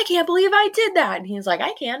and I'm like, "I can't believe I did that." And he's like,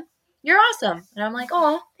 "I can. You're awesome." And I'm like,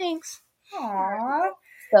 "Oh, thanks." Aww.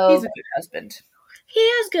 So he's a good husband. He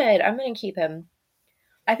is good. I'm going to keep him.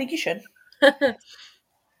 I think you should.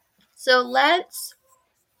 So let's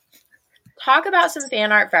talk about some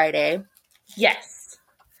Fan Art Friday. Yes.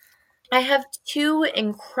 I have 2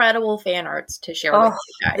 incredible fan arts to share with you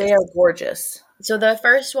guys. They are gorgeous. So the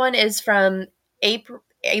first one is from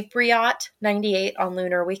Apriot98 on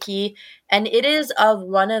Lunar Wiki, and it is of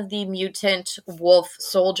one of the mutant wolf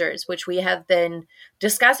soldiers, which we have been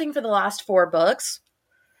discussing for the last 4 books.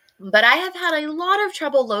 But I have had a lot of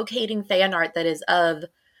trouble locating fan art that is of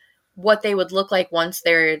what they would look like once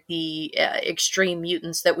they're the extreme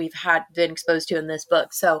mutants that we've been exposed to in this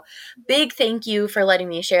book. So big thank you for letting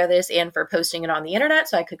me share this and for posting it on the internet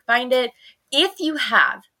so I could find it. If you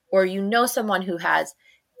have, or you know someone who has,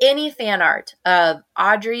 any fan art of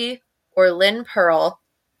Audrey or Lynn Pearl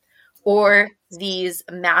or these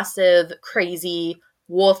massive, crazy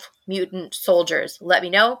wolf mutant soldiers, let me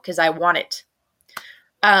know because I want it.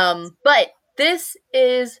 But this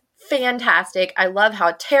is fantastic. I love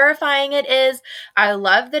how terrifying it is. I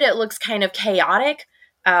love that it looks kind of chaotic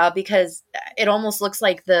because it almost looks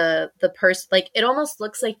like the person, like it almost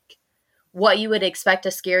looks like what you would expect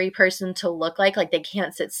a scary person to look like. Like, they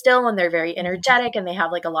can't sit still and they're very energetic and they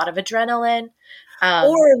have like a lot of adrenaline.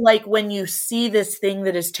 Or like when you see this thing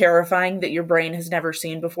that is terrifying that your brain has never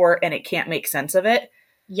seen before and it can't make sense of it.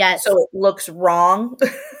 Yes. So it looks wrong.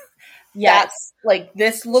 Yes. That's like,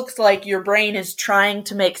 this looks like your brain is trying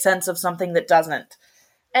to make sense of something that doesn't.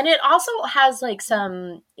 And it also has like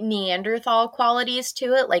some Neanderthal qualities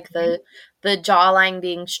to it, like the jawline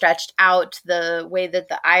being stretched out, the way that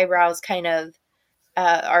the eyebrows kind of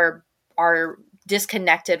are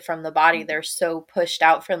disconnected from the body. They're so pushed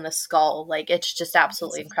out from the skull. Like, it's just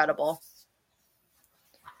absolutely incredible.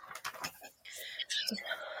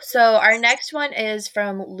 So our next one is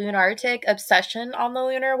from Lunartic Obsession on the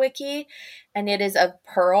Lunar Wiki, and it is of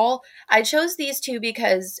Pearl. I chose these two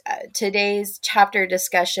because today's chapter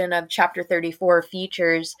discussion of chapter 34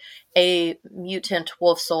 features a mutant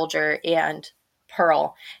wolf soldier and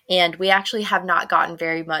Pearl, and we actually have not gotten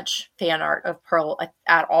very much fan art of Pearl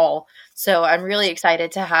at all. So I'm really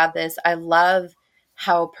excited to have this. I love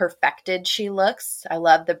how perfected she looks. I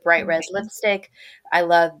love the bright red lipstick. I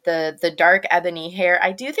love the dark ebony hair.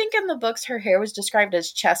 I do think in the books her hair was described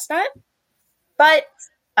as chestnut, but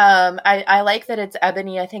I like that it's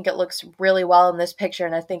ebony. I think it looks really well in this picture,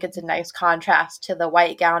 and I think it's a nice contrast to the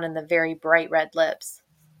white gown and the very bright red lips.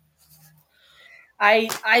 I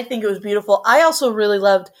think it was beautiful. I also really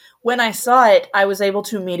loved, when I saw it, I was able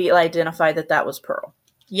to immediately identify that was Pearl.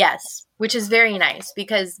 Yes, which is very nice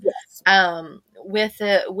because with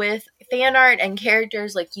fan art and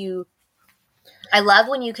characters, like, I love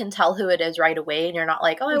when you can tell who it is right away and you're not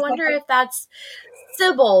like, oh, I wonder if that's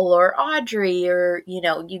Sybil or Audrey, or,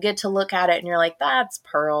 you get to look at it and you're like, that's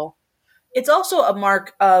Pearl. It's also a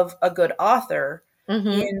mark of a good author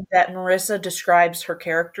in that Marissa describes her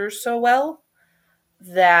characters so well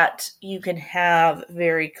that you can have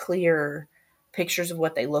very clear pictures of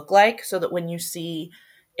what they look like, so that when you see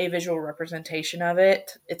a visual representation of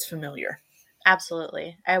it, it's familiar.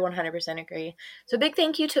 Absolutely. I 100% agree. So big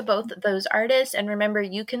thank you to both those artists. And remember,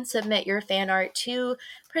 you can submit your fan art to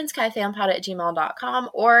princekaifanpod@gmail.com,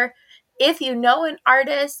 or if you know an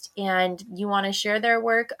artist and you want to share their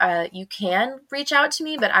work, you can reach out to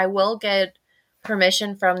me, but I will get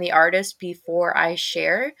permission from the artist before I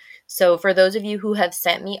share. So for those of you who have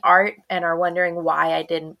sent me art and are wondering why I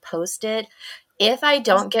didn't post it, if I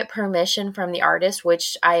don't get permission from the artist,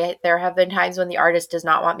 which there have been times when the artist does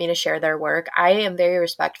not want me to share their work, I am very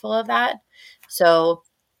respectful of that. So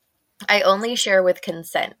I only share with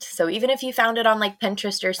consent. So even if you found it on like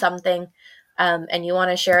Pinterest or something, and you want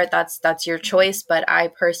to share it, that's your choice. But I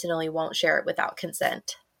personally won't share it without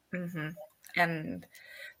consent. Mm-hmm. And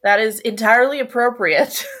that is entirely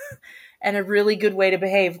appropriate and a really good way to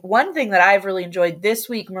behave. One thing that I've really enjoyed this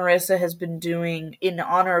week, Marissa has been doing in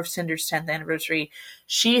honor of Cinder's 10th anniversary.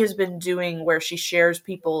 She has been doing where she shares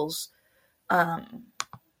people's fan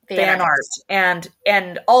art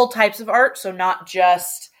and all types of art. So not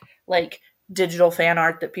just like digital fan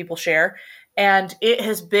art that people share. And it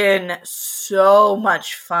has been so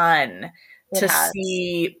much fun to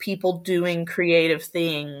see people doing creative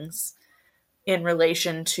things in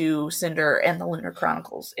relation to Cinder and the Lunar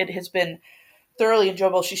Chronicles. It has been thoroughly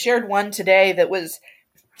enjoyable. She shared one today that was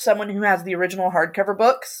someone who has the original hardcover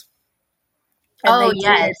books. And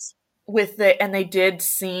and they did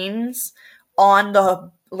scenes on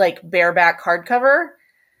the like bareback hardcover.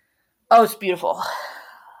 Oh, it's beautiful.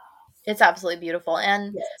 It's absolutely beautiful.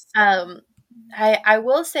 And I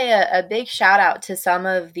will say a big shout out to some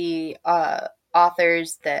of the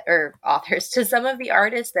to some of the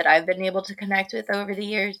artists that I've been able to connect with over the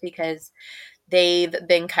years, because they've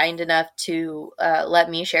been kind enough to let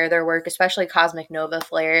me share their work, especially Cosmic Nova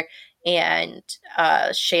Flare and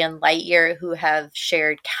Shan Lightyear, who have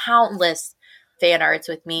shared countless fan arts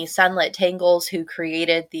with me. Sunlit Tangles, who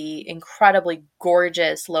created the incredibly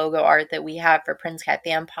gorgeous logo art that we have for Prince Cat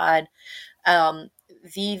Fan Pod.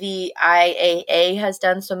 VVIAA has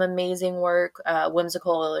done some amazing work,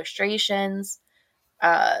 Whimsical Illustrations.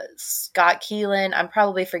 Scott Keelan, I'm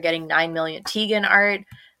probably forgetting 9 million, Tegan Art,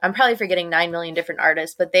 I'm probably forgetting 9 million different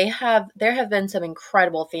artists, but there have been some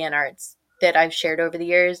incredible fan arts that I've shared over the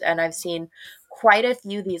years, and I've seen quite a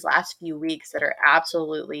few these last few weeks that are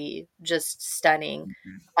absolutely just stunning.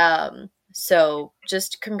 So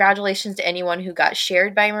just congratulations to anyone who got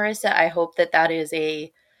shared by Marissa. I hope that is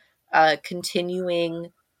a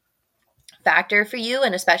continuing factor for you,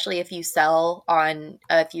 and especially if you sell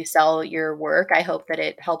your work, I hope that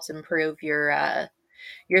it helps improve your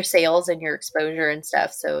sales and your exposure and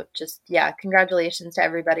stuff. So just congratulations to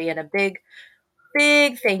everybody, and a big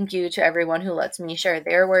big thank you to everyone who lets me share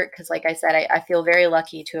their work, because like I said, I feel very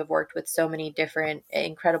lucky to have worked with so many different,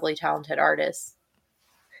 incredibly talented artists.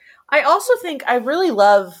 I also think I really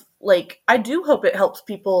love, like, I do hope it helps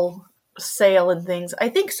people sale and things. I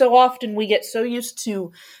think so often we get so used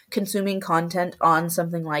to consuming content on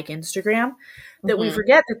something like Instagram that we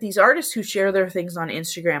forget that these artists who share their things on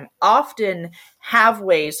Instagram often have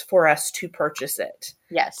ways for us to purchase it.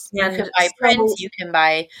 Yes. You And can buy prints, you can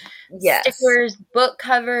buy stickers, book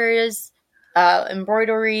covers,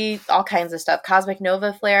 embroidery, all kinds of stuff. Cosmic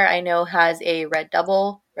Nova Flare, I know, has a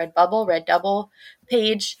Redbubble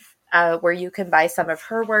page where you can buy some of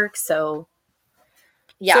her work. So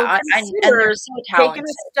yeah, and they're so talented. Taking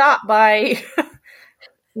a stop by,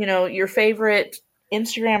 your favorite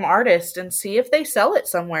Instagram artist and see if they sell it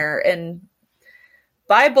somewhere and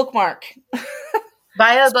buy a bookmark.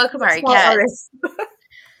 Buy a bookmark, yes.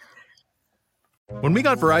 When we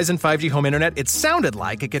got Verizon 5G home internet, it sounded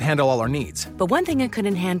like it could handle all our needs. But one thing it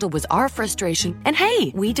couldn't handle was our frustration. And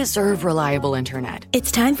hey, we deserve reliable internet.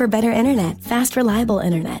 It's time for better internet. Fast, reliable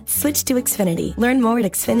internet. Switch to Xfinity. Learn more at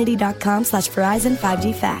xfinity.com/Verizon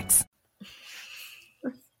 5G Facts.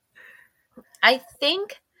 I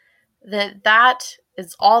think that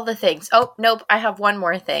is all the things. Oh, nope. I have one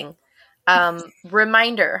more thing.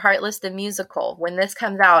 Reminder, Heartless the Musical. When this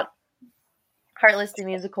comes out, Heartless the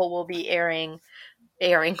Musical will be airing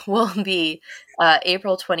will be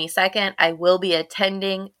April 22nd. I will be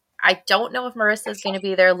attending. I don't know if Marissa's going to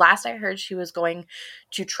be there. Last I heard, she was going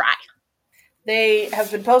to try. They have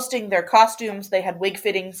been posting their costumes. They had wig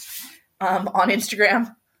fittings on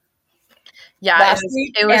Instagram. Yeah,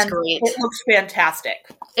 it was great. It looks fantastic.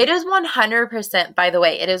 It is 100%, by the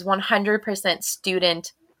way, it is 100%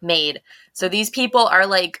 student made. So these people are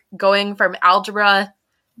like going from algebra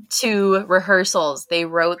to rehearsals. They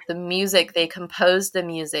wrote the music, they composed the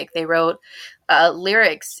music, they wrote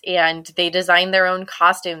lyrics, and they designed their own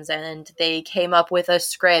costumes, and they came up with a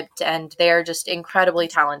script, and they're just incredibly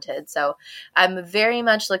talented. So I'm very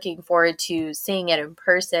much looking forward to seeing it in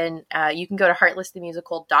person. You can go to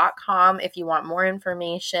heartlessthemusical.com if you want more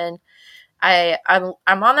information. I'm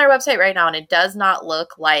on their website right now, and it does not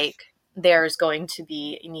look like there's going to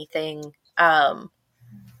be anything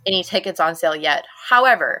any tickets on sale yet.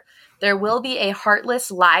 However, there will be a Heartless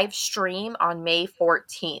live stream on May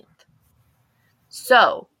 14th.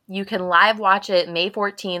 So you can live watch it May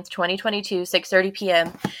 14th, 2022, 6:30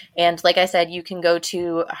 p.m. And like I said, you can go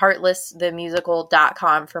to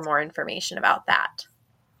heartlessthemusical.com for more information about that.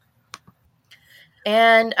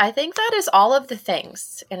 And I think that is all of the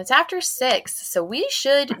things. And it's after 6, so we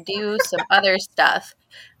should do some other stuff.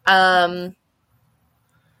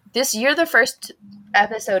 This year, the first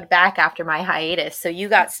episode back after my hiatus, so you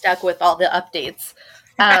got stuck with all the updates.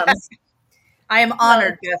 I am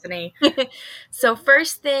honored, Bethany. So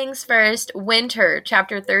first things first, Winter,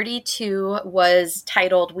 chapter 32 was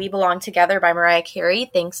titled We Belong Together by Mariah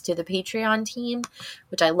Carey, thanks to the Patreon team,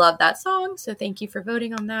 which I love that song, so thank you for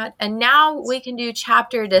voting on that. And now we can do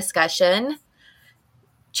chapter discussion.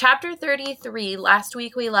 Chapter 33, last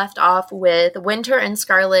week we left off with Winter and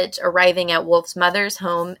Scarlet arriving at Wolf's mother's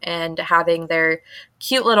home and having their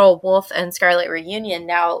cute little Wolf and Scarlet reunion.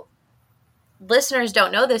 Now, listeners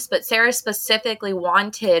don't know this, but Sarah specifically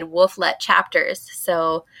wanted Wolflet chapters,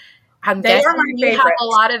 so I'm guessing you have a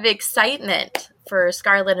lot of excitement for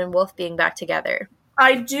Scarlet and Wolf being back together.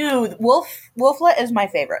 I do. Wolflet is my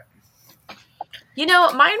favorite. You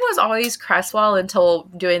know, mine was always Cresswell until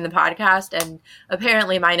doing the podcast, and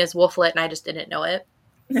apparently mine is Wolflet, and I just didn't know it.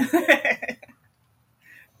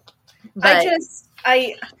 But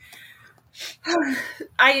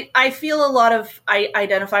I feel a lot of, I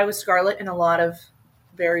identify with Scarlet in a lot of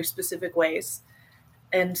very specific ways,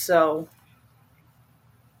 and so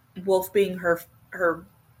Wolf being her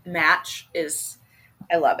match is,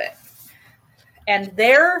 I love it. And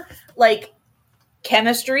their, like,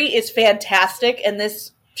 chemistry is fantastic, and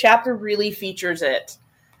this chapter really features it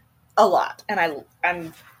a lot, and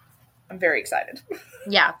I'm very excited.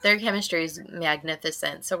 Yeah, their chemistry is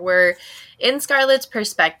magnificent. So we're in Scarlet's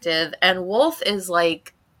perspective, and Wolf is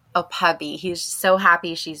like a puppy. He's so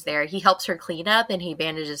happy she's there. He helps her clean up, and he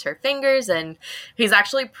bandages her fingers, and he's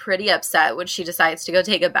actually pretty upset when she decides to go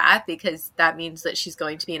take a bath, because that means that she's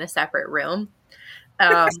going to be in a separate room,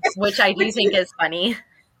 which I do think is funny.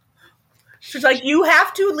 She's like, you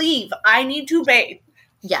have to leave. I need to bathe.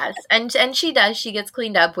 Yes, and she does. She gets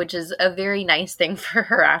cleaned up, which is a very nice thing for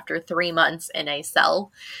her after 3 months in a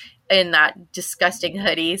cell in that disgusting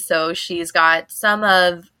hoodie. So she's got some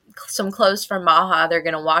clothes from Maha. They're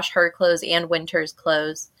going to wash her clothes and Winter's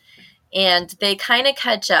clothes. And they kind of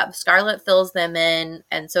catch up. Scarlet fills them in,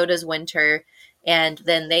 and so does Winter. and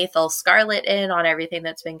then they fill Scarlet in on everything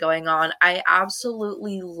that's been going on. I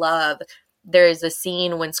absolutely love, there's a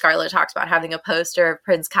scene when Scarlet talks about having a poster of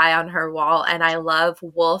Prince Kai on her wall, and I love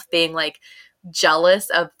Wolf being like jealous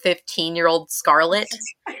of 15-year-old Scarlet.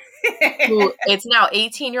 Who, it's now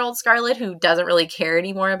 18-year-old Scarlet who doesn't really care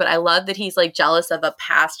anymore, but I love that he's like jealous of a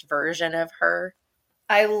past version of her.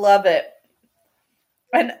 I love it.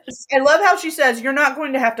 And I love how she says, you're not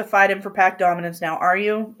going to have to fight him for pack dominance now, are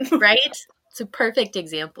you? Right? It's a perfect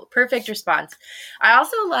example. Perfect response. I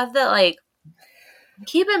also love that, like,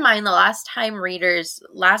 keep in mind the last time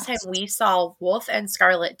we saw Wolf and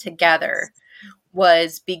Scarlet together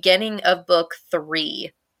was beginning of book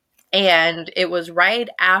 3. And it was right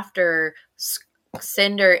after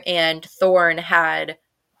Cinder and Thorn had,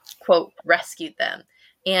 quote, rescued them.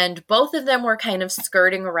 And both of them were kind of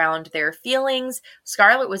skirting around their feelings.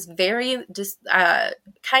 Scarlet was very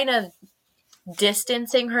kind of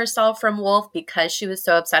distancing herself from Wolf because she was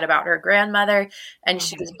so upset about her grandmother, and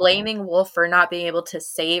she was blaming Wolf for not being able to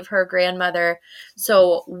save her grandmother.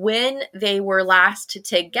 So when they were last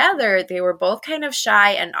together, they were both kind of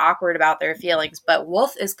shy and awkward about their feelings, but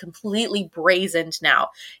Wolf is completely brazened now.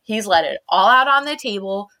 He's let it all out on the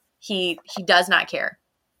table. He does not care.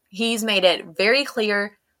 He's made it very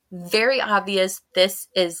clear, very obvious, this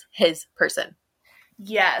is his person.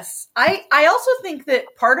 Yes. I also think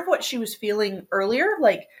that part of what she was feeling earlier,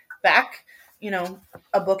 like back,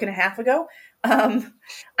 a book and a half ago, I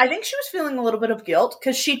think she was feeling a little bit of guilt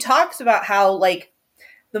because she talks about how, like,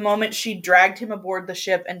 the moment she dragged him aboard the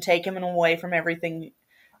ship and taken him away from everything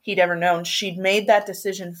he'd ever known, she'd made that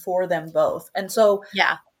decision for them both. And so,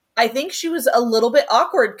 yeah, I think she was a little bit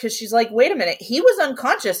awkward because she's like, wait a minute, he was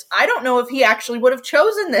unconscious. I don't know if he actually would have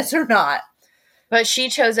chosen this or not. But she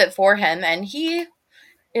chose it for him, and he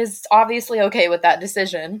is obviously okay with that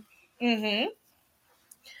decision. Mm-hmm.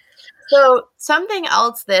 So something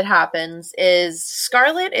else that happens is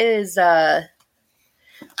Scarlet is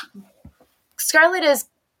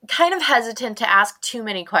kind of hesitant to ask too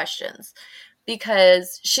many questions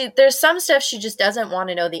because there's some stuff she just doesn't want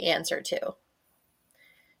to know the answer to.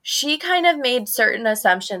 She kind of made certain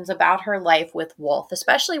assumptions about her life with Wolf,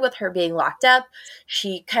 especially with her being locked up.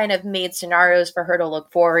 She kind of made scenarios for her to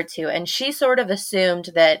look forward to, and she sort of assumed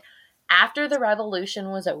that after the revolution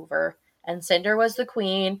was over and Cinder was the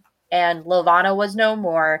queen and Lovanna was no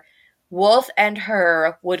more, Wolf and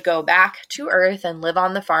her would go back to Earth and live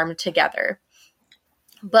on the farm together.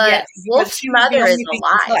 But yes, Wolf's mother is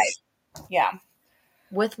alive. Yeah.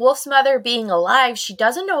 With Wolf's mother being alive, she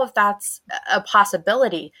doesn't know if that's a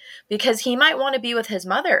possibility because he might want to be with his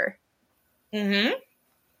mother. Mm-hmm.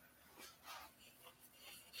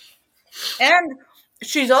 And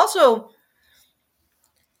she's also,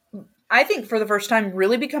 I think for the first time,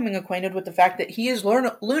 really becoming acquainted with the fact that he is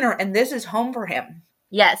Lunar and this is home for him.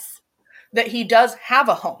 Yes. That he does have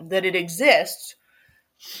a home, that it exists.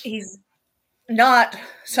 He's not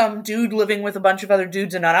some dude living with a bunch of other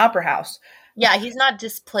dudes in an opera house. Yeah, he's not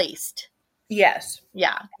displaced. Yes.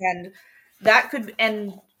 Yeah.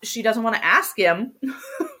 And she doesn't want to ask him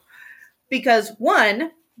because,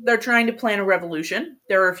 one, they're trying to plan a revolution.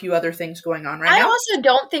 There are a few other things going on right now. I also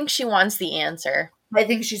don't think she wants the answer. I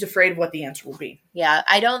think she's afraid of what the answer will be. Yeah,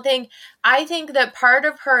 I think that part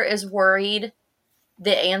of her is worried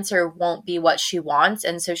the answer won't be what she wants,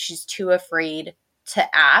 and so she's too afraid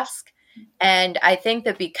to ask. And I think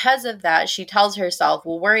that because of that, she tells herself,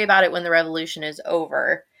 we'll worry about it when the revolution is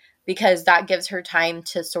over, because that gives her time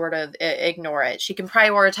to sort of ignore it. She can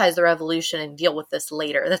prioritize the revolution and deal with this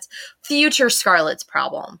later. That's future Scarlet's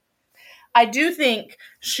problem. I do think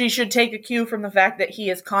she should take a cue from the fact that he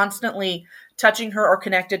is constantly touching her or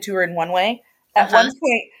connected to her in one way. At one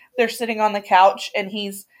point, they're sitting on the couch and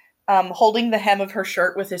he's holding the hem of her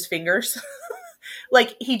shirt with his fingers.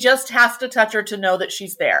 Like, he just has to touch her to know that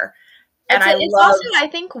she's there. And I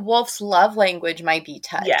think Wolf's love language might be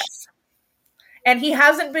touch. Yes. And he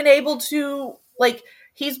hasn't been able to, like,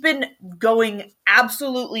 he's been going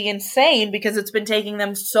absolutely insane because it's been taking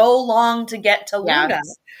them so long to get to Luna.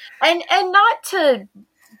 And not to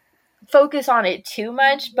focus on it too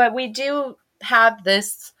much, but we do have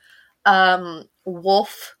this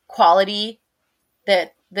wolf quality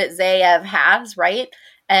that Zayev has, right?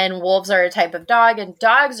 And wolves are a type of dog, and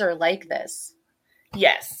dogs are like this.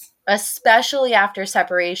 Yes. Especially after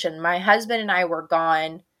separation. My husband and I were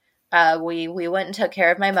gone. We went and took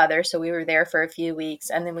care of my mother, so we were there for a few weeks,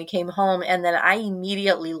 and then we came home, and then I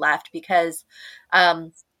immediately left because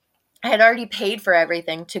I had already paid for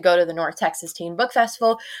everything to go to the North Texas Teen Book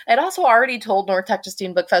Festival. I'd also already told North Texas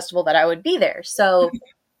Teen Book Festival that I would be there. So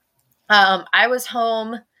I was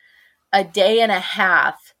home a day and a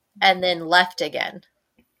half and then left again.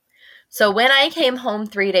 So when I came home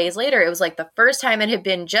 3 days later, it was like the first time it had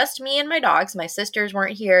been just me and my dogs. My sisters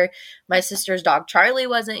weren't here. My sister's dog Charlie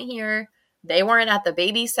wasn't here. They weren't at the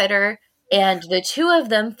babysitter. And the two of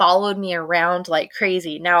them followed me around like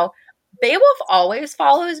crazy. Now, Beowulf always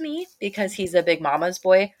follows me because he's a big mama's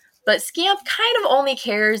boy. But Scamp kind of only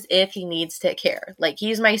cares if he needs to care. Like,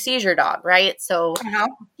 he's my seizure dog, right? So,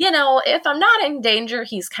 you know, if I'm not in danger,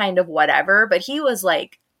 he's kind of whatever. But he was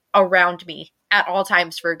like around me at all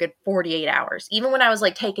times for a good 48 hours. Even when I was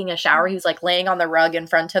like taking a shower, he was like laying on the rug in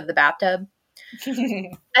front of the bathtub.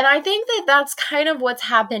 And I think that that's kind of what's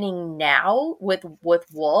happening now with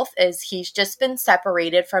Wolf, is he's just been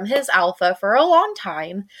separated from his alpha for a long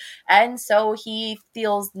time. And so he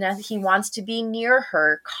feels he wants to be near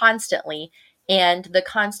her constantly. And the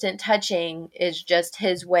constant touching is just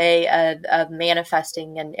his way of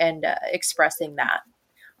manifesting and expressing that.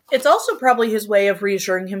 It's also probably his way of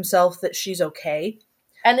reassuring himself that she's okay.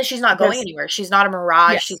 And that she's not going anywhere. She's not a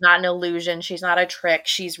mirage. Yes. She's not an illusion. She's not a trick.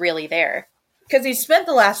 She's really there. Because he spent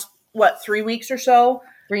the last, 3 weeks or so?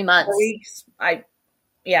 3 months. 4 weeks.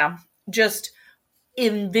 Just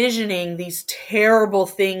envisioning these terrible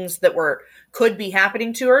things that could be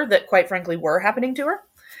happening to her, that quite frankly were happening to her.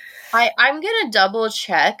 I'm going to double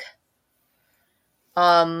check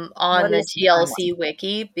on the TLC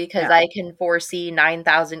wiki, because I can foresee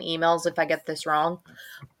 9,000 emails if I get this wrong.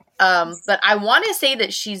 But I want to say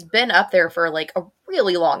that she's been up there for like a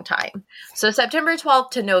really long time. So September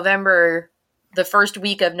 12th to November, the first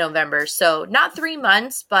week of November. So not 3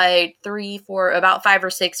 months, but about 5 or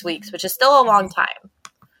 6 weeks, which is still a long time.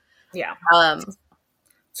 Yeah.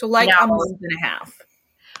 So like a month and a half.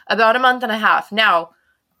 About a month and a half. Now,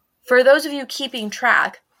 for those of you keeping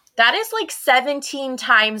track, that is like 17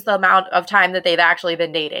 times the amount of time that they've actually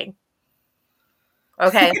been dating.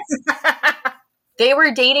 Okay. They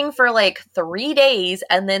were dating for like 3 days,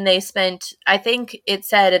 and then they spent, I think it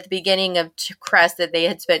said at the beginning of Crest that they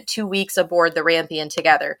had spent 2 weeks aboard the Rampion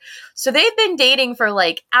together. So they've been dating for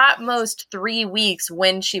like at most 3 weeks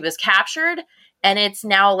when she was captured, and it's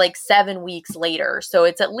now like 7 weeks later. So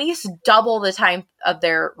it's at least double the time of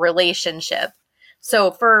their relationship.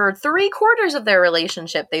 So for 3/4 of their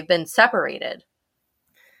relationship, they've been separated.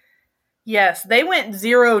 Yes, they went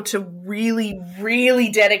 0 to really, really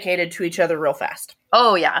dedicated to each other real fast.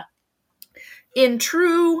 Oh, yeah. In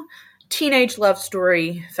true teenage love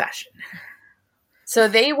story fashion. So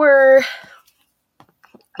they were,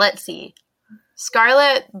 let's see,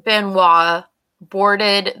 Scarlett Benoit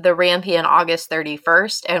boarded the Rampion August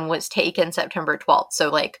 31st and was taken September 12th.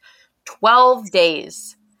 So like 12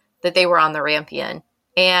 days that they were on the Rampion.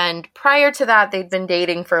 And prior to that, they'd been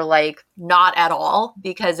dating for like not at all,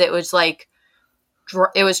 because it was like,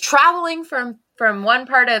 it was traveling from one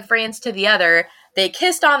part of France to the other. They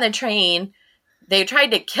kissed on the train. They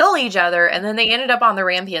tried to kill each other, and then they ended up on the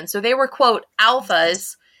Rampion. So they were, quote,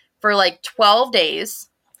 alphas for like 12 days.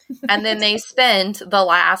 And then they spent the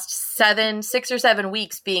last 6 or 7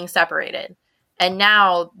 weeks being separated. And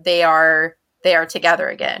now they are together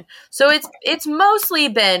again. So it's mostly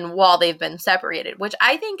been while they've been separated, which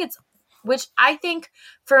I think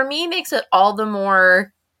for me makes it all the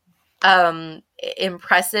more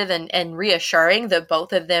impressive and reassuring that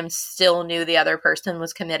both of them still knew the other person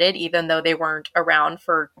was committed, even though they weren't around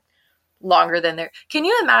for longer than their. Can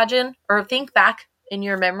you imagine or think back in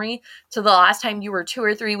your memory to the last time you were 2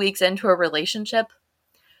 or 3 weeks into a relationship?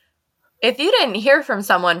 If you didn't hear from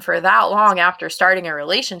someone for that long after starting a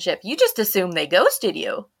relationship, you just assume they ghosted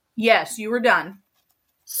you. Yes, you were done.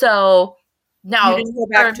 So now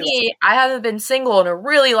for me, I haven't been single in a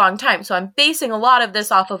really long time. So I'm basing a lot of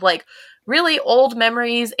this off of like really old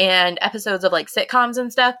memories and episodes of like sitcoms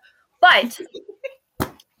and stuff. But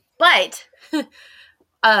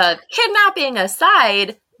kidnapping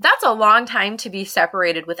aside, that's a long time to be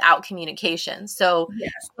separated without communication. So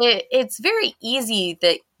yes. It's very easy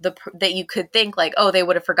that you could think like, oh, they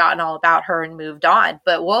would have forgotten all about her and moved on.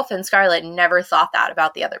 But Wolf and Scarlett never thought that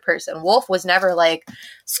about the other person. Wolf was never like,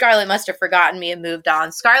 Scarlett must have forgotten me and moved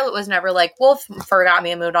on. Scarlett was never like, Wolf forgot me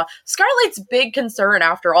and moved on. Scarlett's big concern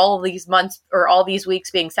after all of these months or all these weeks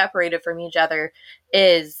being separated from each other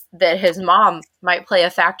is that his mom might play a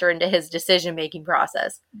factor into his decision-making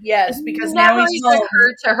process. Yes, because now he's home.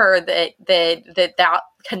 Occurred to her that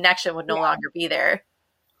connection would no longer be there.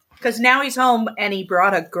 Because now he's home and he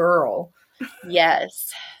brought a girl.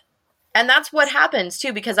 Yes. And that's what happens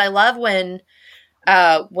too, because I love when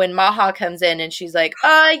Maha comes in and she's like,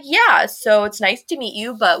 yeah, so it's nice to meet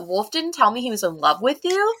you, but Wolf didn't tell me he was in love with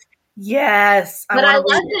you. Yes. But I love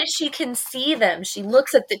that she can see them. She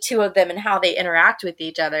looks at the two of them and how they interact with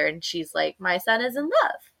each other, and she's like, my son is in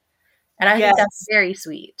love. And I think that's very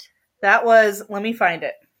sweet. That was, let me find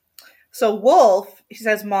it. So Wolf, he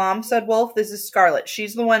says, Mom, said Wolf, this is Scarlet.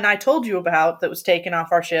 She's the one I told you about that was taken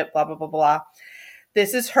off our ship, blah, blah, blah, blah.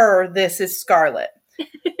 This is her. This is Scarlet.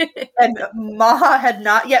 And Maha had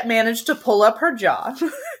not yet managed to pull up her jaw.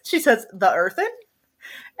 She says, the earthen?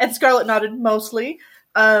 And Scarlet nodded mostly.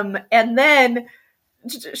 And then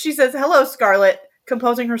she says, hello, Scarlet,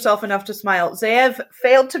 composing herself enough to smile. Zeev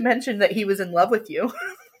failed to mention that he was in love with you.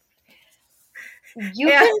 You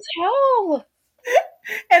can tell.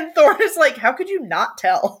 And Thorn is like, how could you not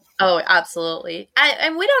tell? Oh, absolutely.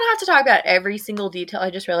 And we don't have to talk about every single detail. I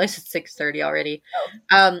just realized it's 6:30 already.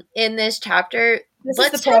 In this chapter,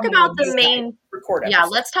 let's talk about the main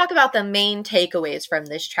let's talk about the main takeaways from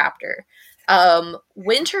this chapter.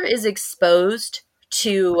 Winter is exposed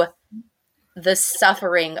to the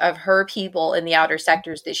suffering of her people in the outer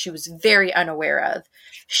sectors that she was very unaware of.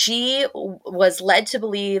 She was led to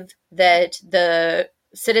believe that the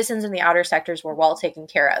citizens in the outer sectors were well taken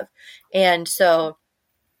care of. And so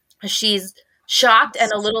she's shocked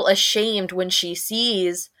and a little ashamed when she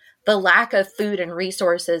sees the lack of food and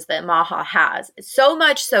resources that Maha has. So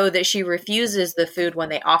much so that she refuses the food when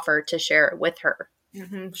they offer to share it with her.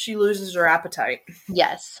 Mm-hmm. She loses her appetite.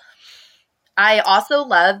 Yes. I also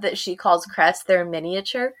love that she calls Cress their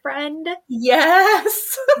miniature friend.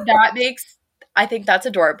 Yes. I think that's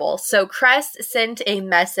adorable. So Cress sent a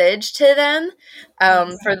message to them.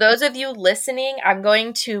 For those of you listening, I'm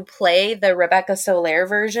going to play the Rebecca Soler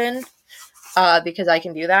version because I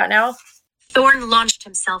can do that now. Thorn launched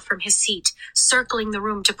himself from his seat, circling the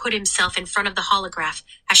room to put himself in front of the holograph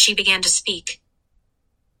as she began to speak.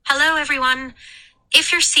 Hello, everyone.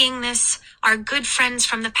 If you're seeing this, our good friends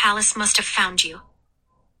from the palace must have found you.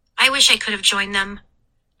 I wish I could have joined them.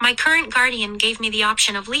 My current guardian gave me the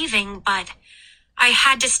option of leaving, but I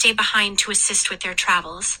had to stay behind to assist with their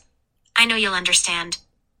travels. I know you'll understand.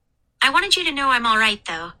 I wanted you to know I'm all right,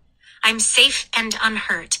 though. I'm safe and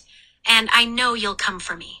unhurt, and I know you'll come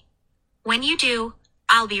for me. When you do,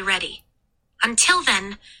 I'll be ready. Until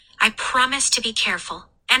then, I promise to be careful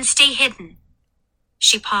and stay hidden.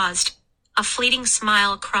 She paused. A fleeting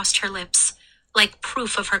smile crossed her lips, like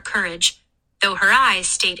proof of her courage, though her eyes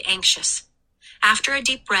stayed anxious. After a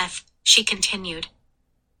deep breath, she continued.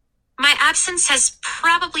 My absence has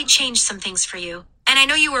probably changed some things for you, and I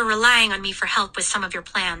know you were relying on me for help with some of your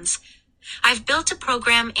plans. I've built a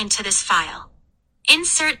program into this file.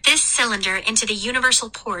 Insert this cylinder into the universal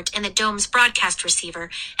port in the dome's broadcast receiver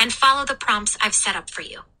and follow the prompts I've set up for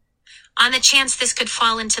you. On the chance this could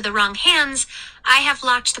fall into the wrong hands, I have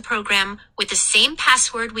locked the program with the same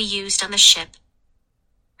password we used on the ship.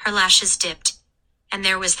 Her lashes dipped, and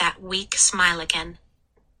there was that weak smile again.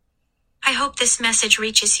 I hope this message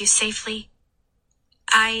reaches you safely.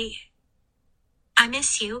 I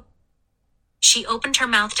miss you. She opened her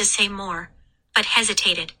mouth to say more, but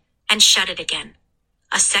hesitated and shut it again.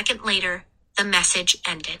 A second later, the message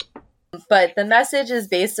ended. But the message is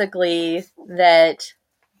basically that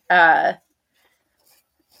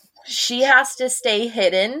she has to stay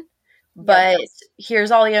hidden, but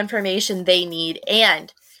here's all the information they need.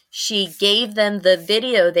 And she gave them the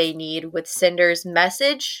video they need with Cinder's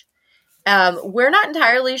message. We're not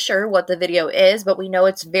entirely sure what the video is, but we know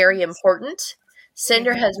it's very important.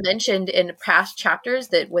 Cinder has mentioned in past chapters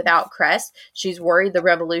that without Cress, she's worried the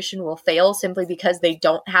revolution will fail simply because they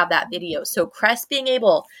don't have that video. So Cress being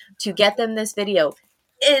able to get them this video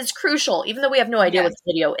is crucial. Even though we have no idea what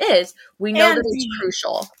the video is, we know that it's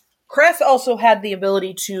crucial. Cress also had the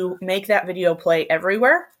ability to make that video play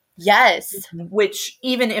everywhere. Yes. Which,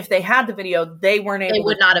 even if they had the video, they weren't able. They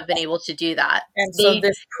would not have been able to do that. And so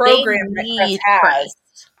this program that Cress has,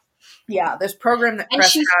 this program that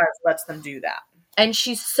Cress has lets them do that. And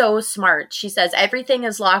she's so smart. She says everything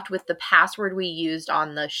is locked with the password we used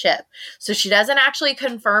on the ship. So she doesn't actually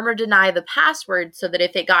confirm or deny the password so that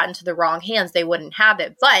if it got into the wrong hands, they wouldn't have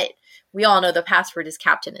it. But we all know the password is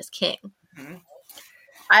Captain is King. Mm-hmm.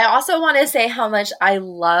 I also want to say how much I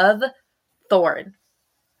love Thorn.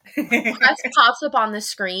 Cress pops up on the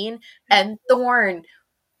screen and Thorn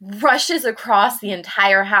rushes across the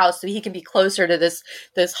entire house so he can be closer to this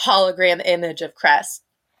hologram image of Cress.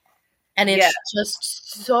 And it's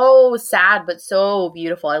just so sad, but so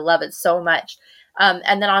beautiful. I love it so much.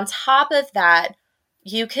 And then on top of that,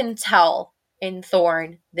 you can tell in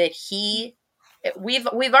Thorn that we've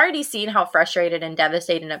already seen how frustrated and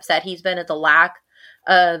devastated and upset he's been at the lack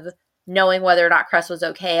of knowing whether or not Cress was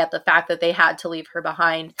okay, at the fact that they had to leave her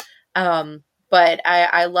behind. But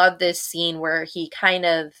I love this scene where he kind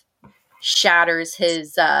of shatters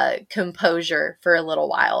his composure for a little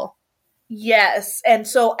while. Yes. And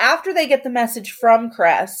so after they get the message from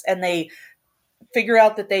Cress and they figure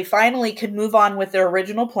out that they finally can move on with their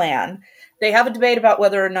original plan, they have a debate about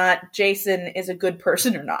whether or not Jason is a good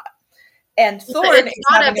person or not. And Thorn It's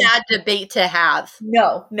not a bad debate to have.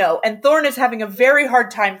 No. And Thorn is having a very hard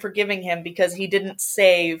time forgiving him because he didn't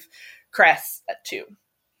save Cress too.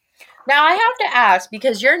 Now I have to ask,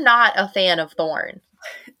 because you're not a fan of Thorn.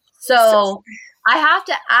 So I have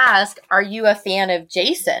to ask, are you a fan of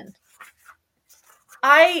Jason?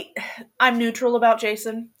 I'm neutral about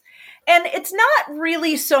Jason. And it's not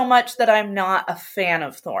really so much that I'm not a fan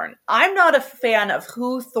of Thorn. I'm not a fan of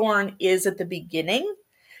who Thorn is at the beginning.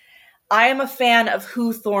 I am a fan of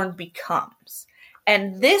who Thorn becomes.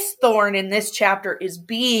 And this Thorn in this chapter is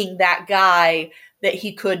being that guy that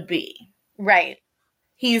he could be. Right.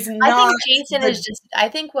 He's not. I think Jason is just, I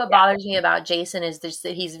think what bothers me about Jason is just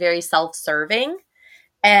that he's very self-serving.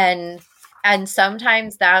 And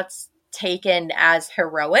sometimes that's taken as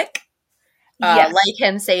heroic. Yes. Like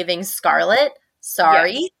him saving Scarlet.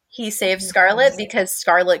 Sorry. Yes. He saved Scarlet because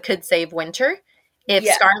Scarlet could save Winter. If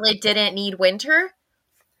Scarlet didn't need Winter,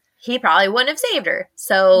 he probably wouldn't have saved her.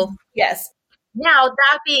 So yes. Now,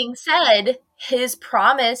 that being said, his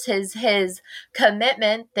promise, his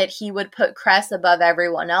commitment that he would put Cress above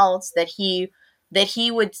everyone else, that he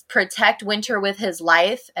would protect Winter with his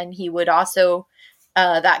life, and he would also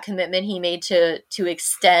that commitment he made to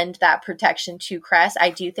extend that protection to Cress. I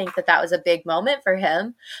do think that was a big moment for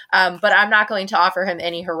him. But I'm not going to offer him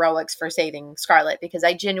any heroics for saving Scarlet, because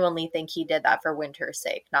I genuinely think he did that for Winter's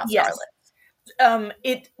sake, not Scarlet.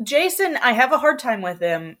 Jason, I have a hard time with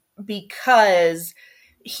him because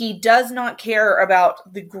he does not care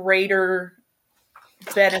about the greater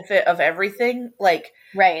benefit of everything. Like,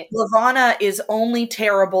 right. Levana is only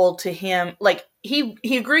terrible to him. Like, he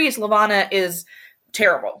agrees Levana is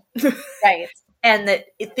terrible. Right. And that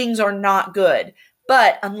things are not good.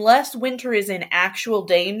 But unless Winter is in actual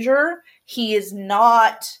danger, he is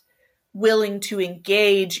not willing to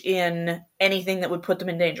engage in anything that would put them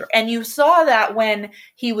in danger. And you saw that when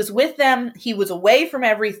he was with them, he was away from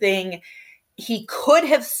everything. He could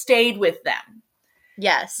have stayed with them.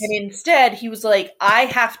 Yes. And instead, he was like, I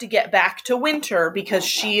have to get back to Winter because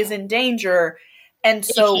she is in danger. And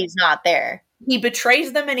so he's not there. He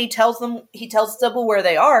betrays them and he tells Sybil where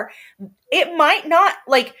they are. It might not,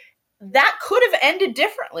 like, that could have ended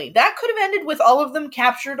differently. That could have ended with all of them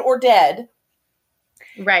captured or dead.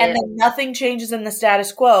 Right. And then nothing changes in the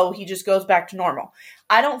status quo. He just goes back to normal.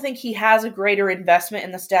 I don't think he has a greater investment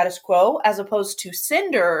in the status quo as opposed to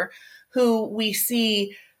Cinder, who we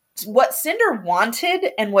see what Cinder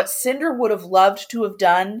wanted and what Cinder would have loved to have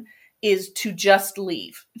done is to just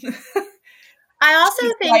leave. I also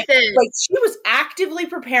think that she was actively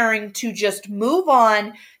preparing to just move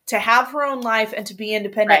on, to have her own life and to be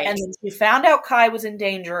independent. Right. And then she found out Kai was in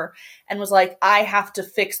danger and was like, I have to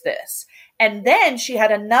fix this. And then she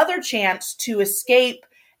had another chance to escape,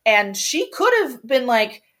 and she could have been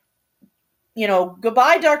like, you know,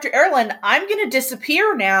 goodbye, Dr. Erland, I'm going to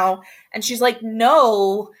disappear now. And she's like,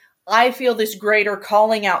 no, I feel this greater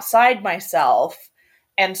calling outside myself.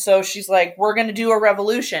 And so she's like, we're going to do a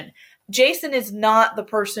revolution. Jason is not the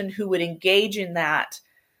person who would engage in that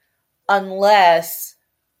unless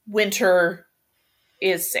Winter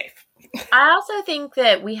is safe. I also think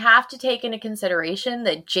that we have to take into consideration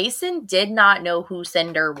that Jason did not know who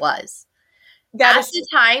Cinder was. At the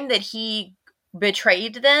time that he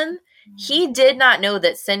betrayed them, he did not know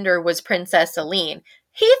that Cinder was Princess Celine.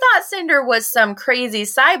 He thought Cinder was some crazy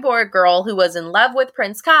cyborg girl who was in love with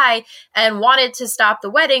Prince Kai and wanted to stop the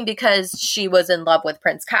wedding because she was in love with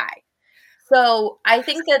Prince Kai. So I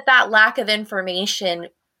think that lack of information,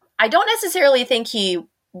 I don't necessarily think he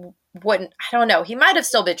wouldn't, I don't know, he might have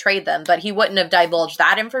still betrayed them, but he wouldn't have divulged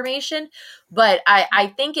that information. But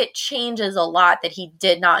I think it changes a lot that he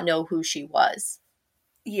did not know who she was.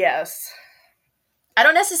 Yes. I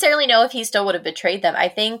don't necessarily know if he still would have betrayed them. I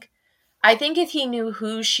think if he knew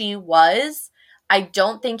who she was, I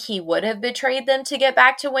don't think he would have betrayed them to get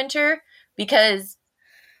back to Winter, because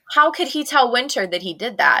how could he tell Winter that he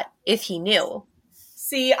did that if he knew?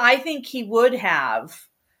 See, I think he would have.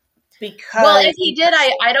 Because well, if he did,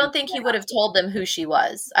 I don't think he would have told them who she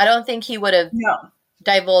was. I don't think he would have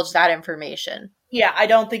divulged that information. Yeah, I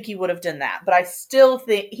don't think he would have done that. But I still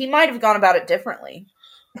think he might have gone about it differently.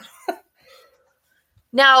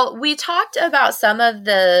 Now, we talked about some of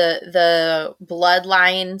the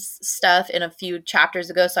bloodlines stuff in a few chapters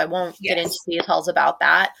ago, so I won't get into details about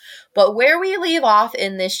that. But where we leave off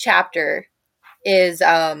in this chapter is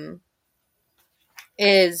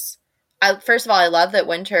first of all, I love that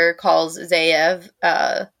Winter calls Zayev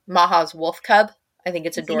Maha's wolf cub. I think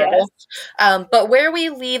it's adorable. Yes. But where we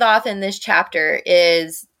leave off in this chapter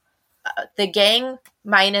is the gang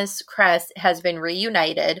minus Cress has been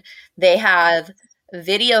reunited. They have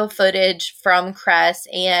video footage from Cress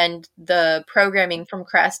and the programming from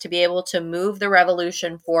Cress to be able to move the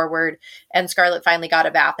revolution forward. And Scarlet finally got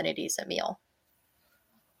a bath and a decent meal.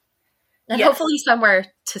 And hopefully somewhere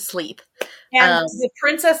to sleep. And the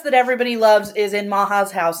princess that everybody loves is in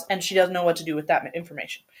Maha's house, and she doesn't know what to do with that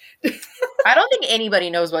information. I don't think anybody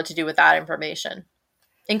knows what to do with that information,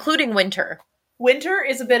 including Winter. Winter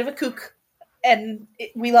is a bit of a kook, and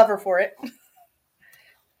we love her for it.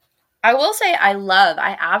 I will say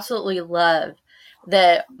I absolutely love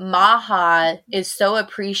that Maha is so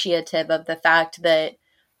appreciative of the fact that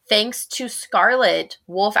thanks to Scarlet,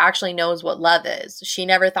 Wolf actually knows what love is. She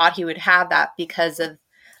never thought he would have that because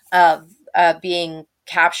of being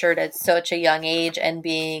captured at such a young age and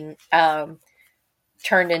being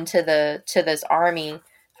turned into this army.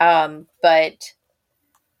 But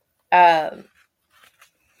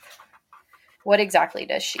what exactly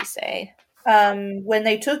does she say? When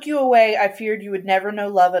they took you away, I feared you would never know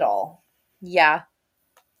love at all. Yeah.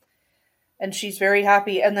 And she's very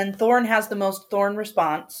happy. And then Thorn has the most Thorn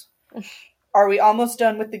response. Are we almost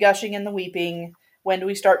done with the gushing and the weeping? When do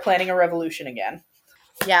we start planning a revolution again?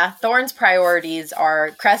 Yeah, Thorn's priorities are,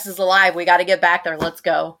 Cress is alive, we got to get back there, let's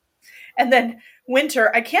go. And then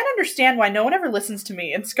Winter, I can't understand why no one ever listens to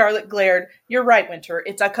me. And Scarlet glared, you're right, Winter,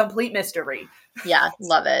 it's a complete mystery. Yeah,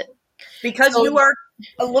 love it. Because you are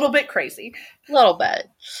a little bit crazy. A little bit.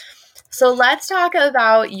 So let's talk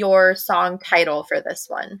about your song title for this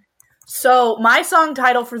one. So my song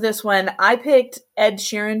title for this one, I picked Ed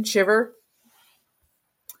Sheeran, Shivers,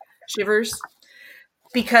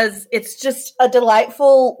 because it's just a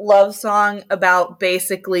delightful love song about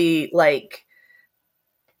basically like,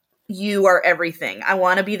 you are everything. I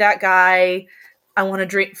want to be that guy. I want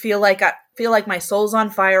to feel like my soul's on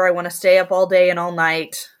fire. I want to stay up all day and all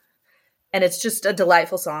night. And it's just a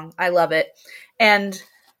delightful song. I love it. And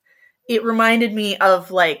it reminded me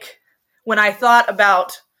of like, when I thought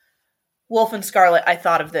about Wolf and Scarlet, I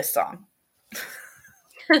thought of this song.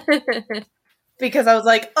 Because I was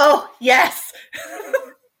like, oh, yes!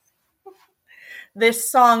 This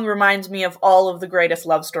song reminds me of all of the greatest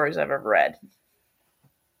love stories I've ever read.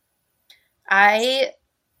 I,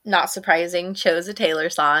 not surprising, chose a Taylor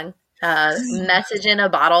song. Message in a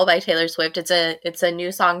Bottle by Taylor Swift. It's a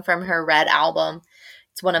new song from her Red album.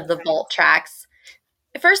 It's one of the Vault tracks.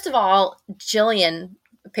 First of all, Jillian,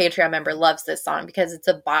 a Patreon member, loves this song because it's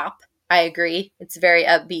a bop. I agree. It's a very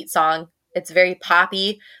upbeat song. It's very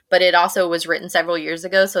poppy, but it also was written several years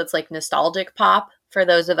ago, so it's like nostalgic pop for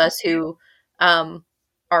those of us who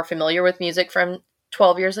are familiar with music from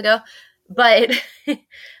 12 years ago. But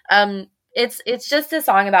it's just a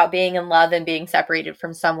song about being in love and being separated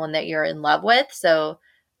from someone that you're in love with. So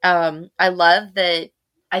I love that.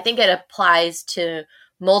 I think it applies to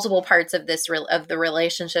multiple parts of of the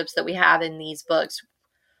relationships that we have in these books.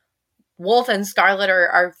 Wolf and Scarlet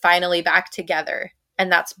are finally back together,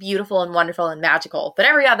 and that's beautiful and wonderful and magical. But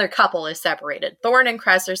every other couple is separated. Thorn and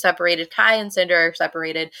Cress are separated. Kai and Cinder are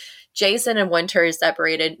separated. Jason and Winter is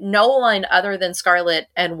separated. No one other than Scarlet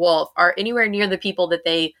and Wolf are anywhere near the people that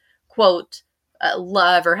they, quote,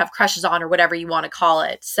 love or have crushes on or whatever you want to call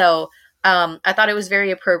it. So I thought it was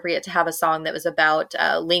very appropriate to have a song that was about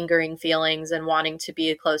lingering feelings and wanting to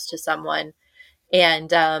be close to someone.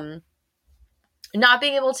 And not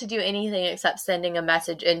being able to do anything except sending a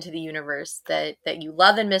message into the universe that you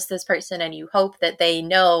love and miss this person, and you hope that they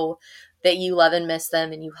know that you love and miss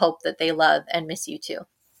them, and you hope that they love and miss you too.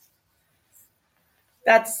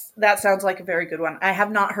 That sounds like a very good one. I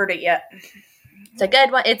have not heard it yet. It's a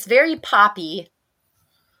good one. It's very poppy,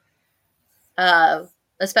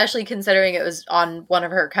 especially considering it was on one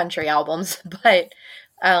of her country albums. But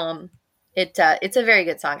it's a very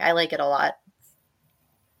good song. I like it a lot.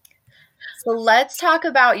 So let's talk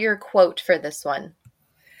about your quote for this one.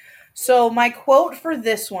 So my quote for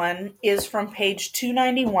this one is from page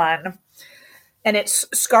 291, and it's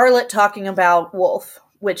Scarlet talking about Wolf,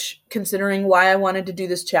 which, considering why I wanted to do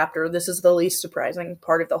this chapter, this is the least surprising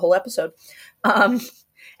part of the whole episode. And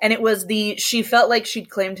it was she felt like she'd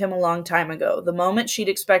claimed him a long time ago, the moment she'd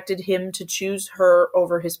expected him to choose her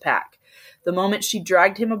over his pack. The moment she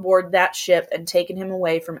dragged him aboard that ship and taken him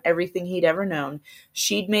away from everything he'd ever known,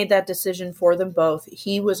 she'd made that decision for them both.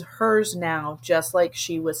 He was hers now, just like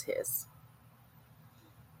she was his.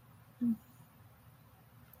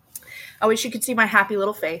 I wish you could see my happy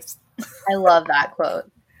little face. I love that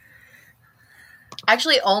quote.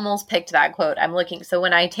 Actually almost picked that quote. I'm looking. So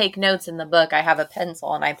when I take notes in the book, I have a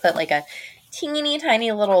pencil and I put like a teeny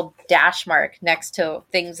tiny little dash mark next to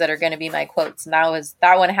things that are going to be my quotes. And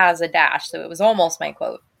that one has a dash, so it was almost my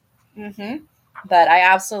quote. Mm-hmm. But I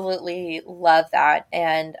absolutely love that.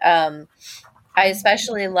 And I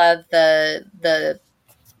especially love the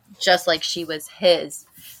just like she was his.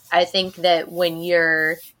 I think that when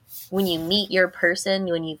you meet your person,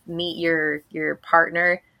 when you meet your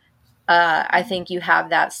partner, I think you have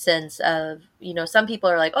that sense of, some people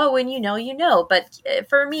are like, oh, when you know. But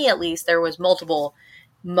for me, at least, there was multiple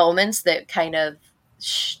moments that kind of,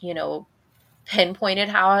 pinpointed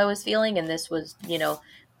how I was feeling. And this was,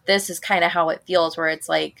 this is kind of how it feels, where it's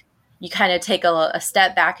like you kind of take a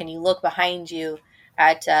step back and you look behind you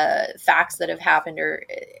at facts that have happened, or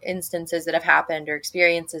instances that have happened, or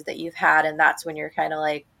experiences that you've had. And that's when you're kind of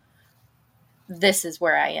like, this is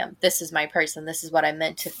where I am. This is my person. This is what I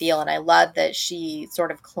meant to feel. And I love that she sort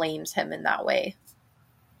of claims him in that way.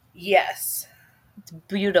 Yes. It's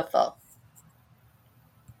beautiful.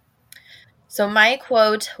 So my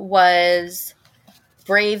quote was,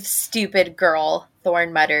 "Brave, stupid girl,"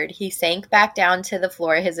 Thorn muttered. He sank back down to the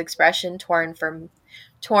floor, his expression torn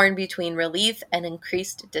between relief and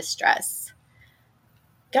increased distress.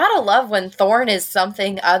 Gotta love when Thorn is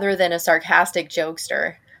something other than a sarcastic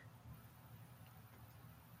jokester.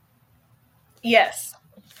 Yes.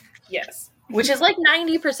 Which is like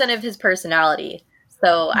 90% of his personality.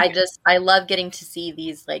 So I love getting to see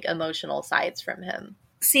these like emotional sides from him.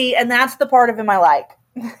 See, and that's the part of him I like.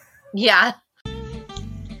 Yeah.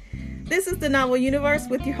 This is the Novel Universe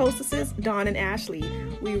with your hostesses, Dawn and Ashley.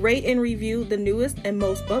 We rate and review the newest and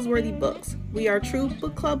most buzzworthy books. We are true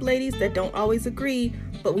book club ladies that don't always agree,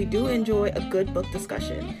 but we do enjoy a good book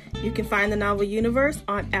discussion. You can find the Novel Universe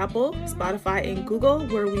on Apple, Spotify, and Google,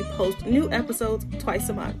 where we post new episodes twice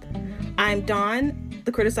a month. I'm Dawn,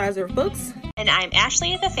 the criticizer of books. And I'm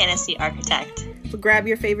Ashley, the fantasy architect. So grab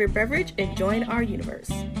your favorite beverage and join our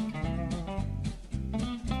universe.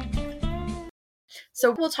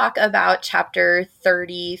 So we'll talk about chapter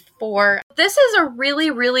 34. This is a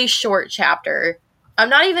really, really short chapter. I'm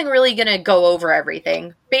not even really going to go over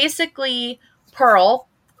everything. Basically, Pearl,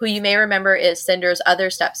 who you may remember is Cinder's other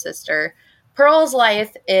stepsister, Pearl's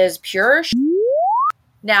life is pure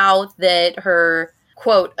now that her,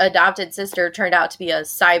 quote, adopted sister turned out to be a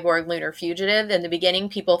cyborg lunar fugitive. In the beginning,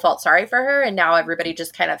 people felt sorry for her, and now everybody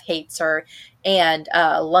just kind of hates her and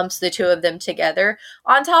lumps the two of them together.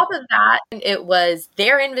 On top of that, it was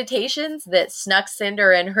their invitations that snuck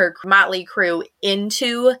Cinder and her motley crew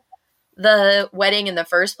into the wedding in the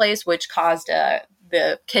first place, which caused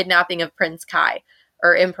the kidnapping of Prince Kai,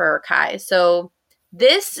 or Emperor Kai. So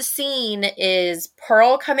this scene is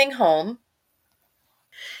Pearl coming home,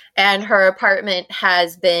 and her apartment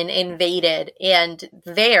has been invaded. And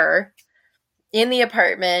there, in the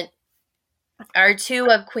apartment, are two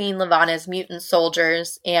of Queen Levana's mutant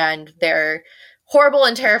soldiers, and they're horrible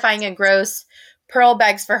and terrifying and gross. Pearl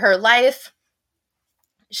begs for her life.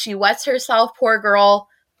 She wets herself, poor girl,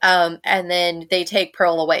 and then they take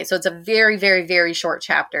Pearl away. So it's a very, very, very short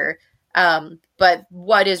chapter. But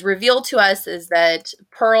what is revealed to us is that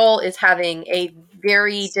Pearl is having a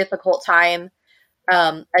very difficult time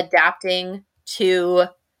adapting to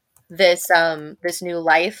this new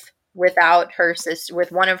life without her sister,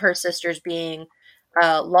 with one of her sisters being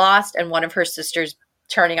lost, and one of her sisters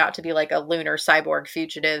turning out to be like a lunar cyborg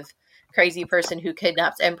fugitive crazy person who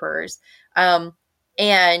kidnaps emperors.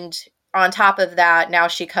 And on top of that, now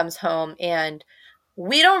she comes home, and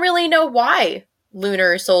we don't really know why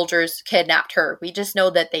lunar soldiers kidnapped her. We just know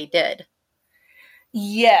that they did.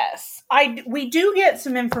 Yes. We do get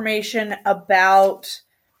some information about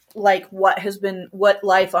like what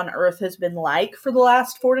life on Earth has been like for the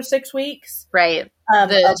last 4 to 6 weeks. Right.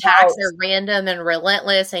 The attacks are random and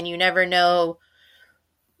relentless, and you never know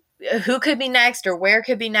who could be next or where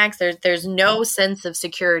could be next. There's no sense of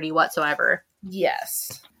security whatsoever.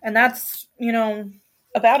 Yes. And that's,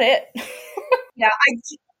 about it. Yeah,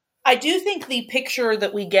 I do think the picture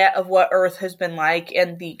that we get of what Earth has been like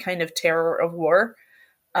and the kind of terror of war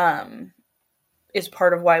is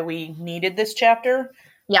part of why we needed this chapter.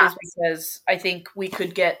 Yeah. Is because I think we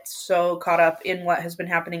could get so caught up in what has been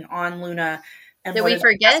happening on Luna and that we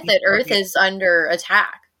forget that Earth is under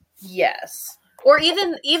attack. Yes. Or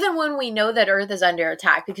even when we know that Earth is under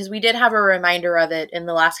attack, because we did have a reminder of it in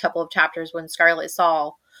the last couple of chapters when Scarlet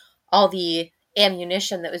saw all the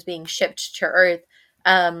ammunition that was being shipped to Earth.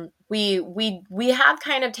 We have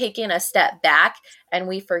kind of taken a step back, and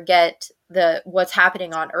we forget what's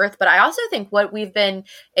happening on Earth. But I also think what we've been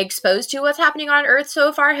exposed to, what's happening on Earth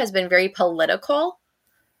so far, has been very political.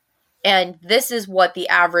 And this is what the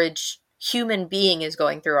average human being is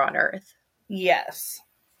going through on Earth. Yes.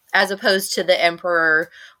 as opposed to the emperor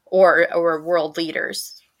or world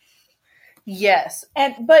leaders. Yes.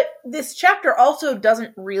 But this chapter also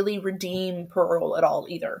doesn't really redeem Pearl at all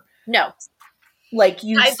either. No. Like,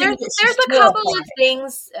 you see there's that she's a couple of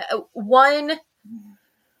things. One,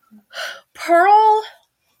 Pearl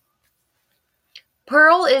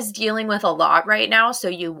is dealing with a lot right now, so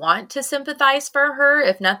you want to sympathize for her.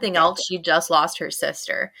 If nothing else, she just lost her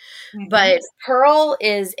sister. Mm-hmm. But Pearl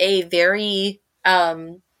is a very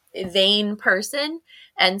vain person,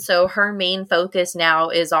 and so her main focus now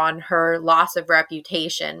is on her loss of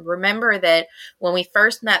reputation. Remember that when we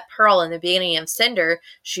first met Pearl in the beginning of Cinder,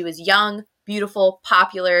 she was young, beautiful,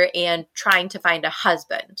 popular, and trying to find a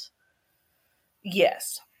husband.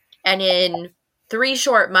 Yes. And in 3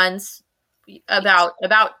 short months, about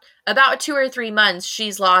 2 or 3 months,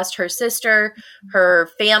 she's lost her sister, her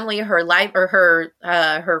family, her life, or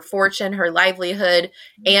her fortune, her livelihood,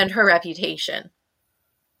 and her reputation.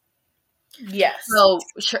 Yes. So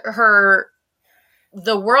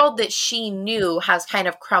the world that she knew has kind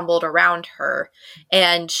of crumbled around her,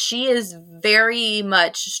 and she is very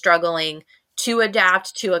much struggling to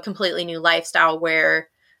adapt to a completely new lifestyle where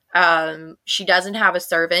she doesn't have a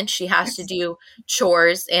servant. She has to do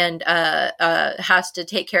chores and has to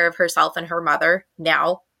take care of herself and her mother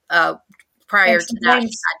now. Prior to that, she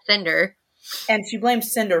had Cinder. And she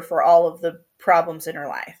blames Cinder for all of the problems in her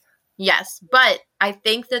life. Yes, but I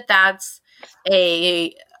think that that's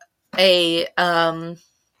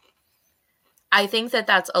I think that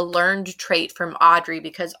that's a learned trait from Audrey,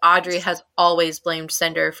 because Audrey has always blamed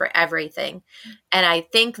Cinder for everything. And I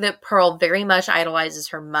think that Pearl very much idolizes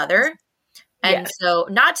her mother. And so,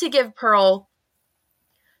 not to give Pearl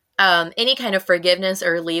any kind of forgiveness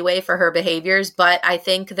or leeway for her behaviors, but I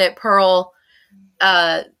think that Pearl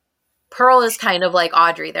is kind of like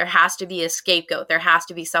Audrey. There has to be a scapegoat. There has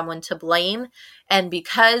to be someone to blame. And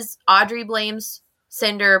because Audrey blames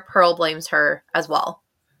Cinder, Pearl blames her as well.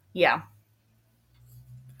 Yeah.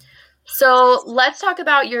 So let's talk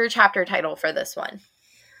about your chapter title for this one.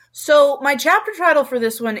 So my chapter title for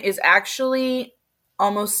this one is actually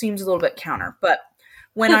almost seems a little bit counter. But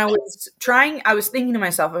when I was thinking to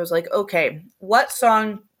myself, I was like, okay, what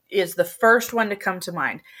song is the first one to come to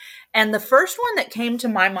mind? And the first one that came to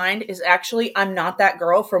my mind is actually I'm Not That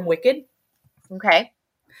Girl from Wicked. Okay.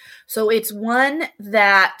 So it's one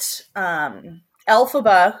that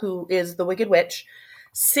Elphaba, who is the Wicked Witch,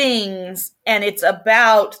 sings, and it's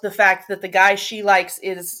about the fact that the guy she likes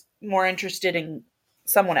is more interested in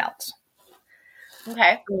someone else.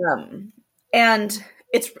 Okay. And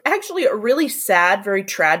it's actually a really sad, very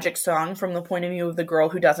tragic song from the point of view of the girl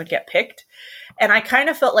who doesn't get picked. And I kind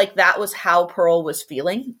of felt like that was how Pearl was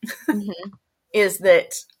feeling. Mm-hmm. Is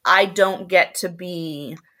that I don't get to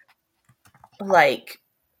be like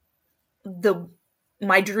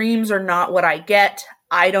my dreams are not what I get.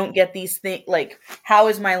 I don't get these things. Like, how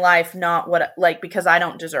is my life not what, like, because I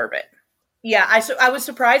don't deserve it. Yeah, I was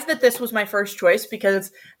surprised that this was my first choice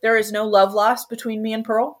because there is no love lost between me and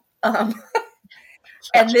Pearl.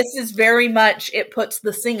 And this is very much, it puts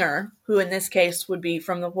the singer, who in this case would be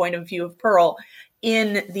from the point of view of Pearl,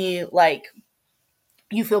 in the, like,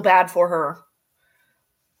 you feel bad for her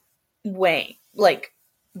way, like,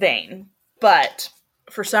 vein. But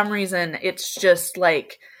for some reason, it's just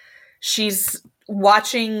like she's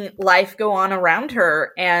watching life go on around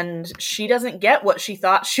her and she doesn't get what she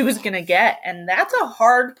thought she was going to get. And that's a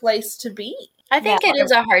hard place to be. I think it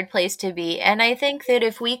is a hard place to be. And I think that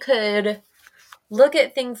if we could look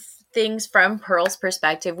at things from Pearl's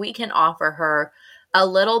perspective, we can offer her a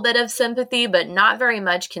little bit of sympathy, but not very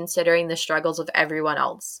much considering the struggles of everyone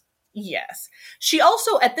else. Yes. She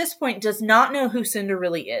also, at this point, does not know who Cinder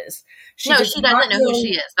really is. She doesn't know who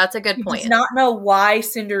she is. That's a good point. She does not know why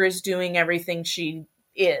Cinder is doing everything she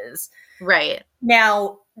is. Right.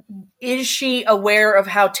 Now, is she aware of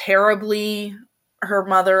how terribly her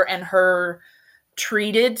mother and her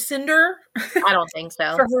treated Cinder? I don't think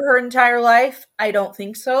so. For her entire life? I don't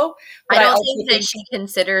think so. But I don't think that she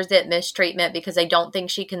considers it mistreatment because I don't think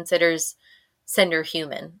she considers Cinder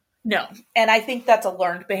human. No. And I think that's a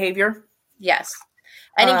learned behavior. Yes.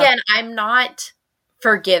 And again, I'm not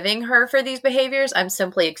forgiving her for these behaviors. I'm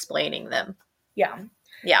simply explaining them. Yeah.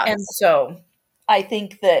 Yeah. And so I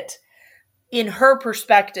think that in her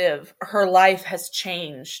perspective, her life has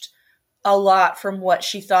changed a lot from what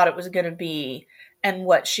she thought it was going to be and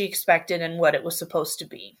what she expected and what it was supposed to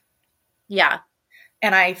be. Yeah.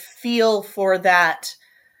 And I feel for that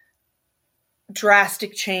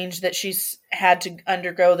drastic change that she's had to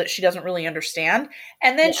undergo that she doesn't really understand.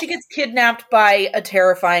 And then she gets kidnapped by a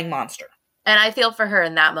terrifying monster. And I feel for her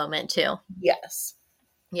in that moment too. Yes.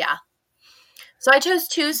 Yeah. So I chose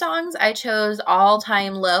 2 songs. I chose All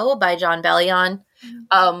Time Low by John Bellion.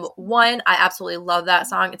 One, I absolutely love that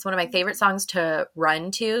song. It's one of my favorite songs to run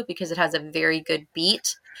to because it has a very good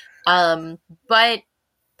beat. But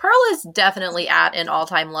Pearl is definitely at an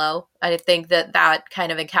all-time low. I think that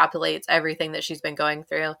kind of encapsulates everything that she's been going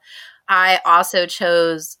through. I also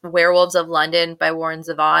chose Werewolves of London by Warren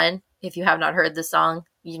Zevon. If you have not heard the song,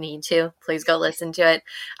 you need to. Please go listen to it.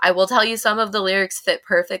 I will tell you some of the lyrics fit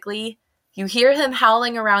perfectly. You hear him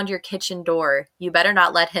howling around your kitchen door. You better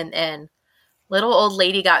not let him in. Little old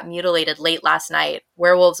lady got mutilated late last night.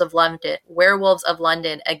 Werewolves of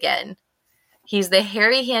London again. He's the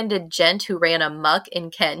hairy-handed gent who ran amok in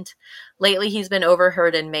Kent. Lately, he's been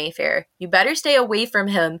overheard in Mayfair. You better stay away from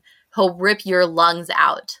him. He'll rip your lungs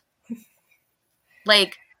out.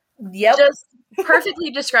 Like, Yep. just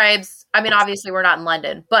perfectly describes, I mean, obviously we're not in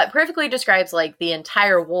London, but perfectly describes, like, the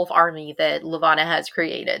entire wolf army that Levana has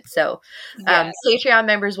created. So, Yes. Patreon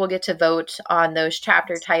members will get to vote on those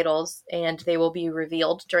chapter titles, and they will be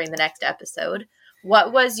revealed during the next episode.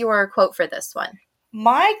 What was your quote for this one?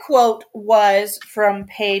 My quote was from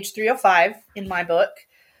page 305 in my book.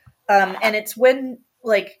 And it's when,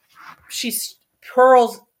 like,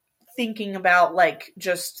 Pearl's thinking about, like,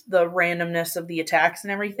 just the randomness of the attacks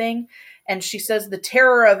and everything. And she says the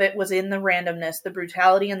terror of it was in the randomness, the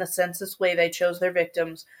brutality, and the senseless way they chose their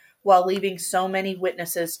victims while leaving so many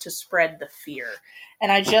witnesses to spread the fear.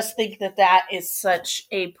 And I just think that is such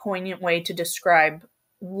a poignant way to describe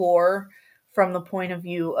war from the point of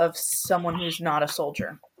view of someone who's not a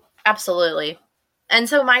soldier. Absolutely. And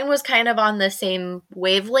so mine was kind of on the same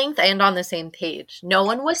wavelength and on the same page. No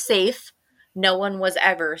one was safe. No one was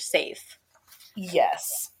ever safe.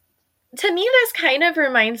 Yes. To me, this kind of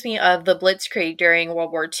reminds me of the Blitzkrieg during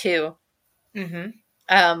World War II,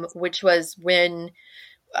 which was when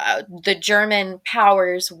the German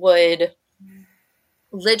powers would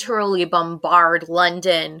literally bombard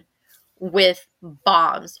London with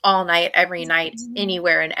bombs all night, every night,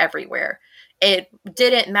 anywhere and everywhere. It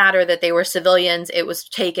didn't matter that they were civilians. It was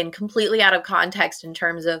taken completely out of context in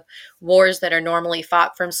terms of wars that are normally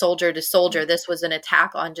fought from soldier to soldier. This was an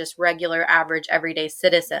attack on just regular, average, everyday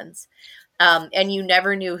citizens. And you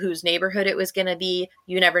never knew whose neighborhood it was going to be.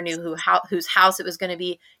 You never knew whose house it was going to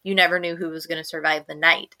be. You never knew who was going to survive the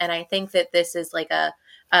night. And I think that this is like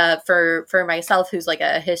for myself, who's like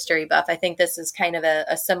a history buff, I think this is kind of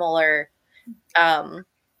a similar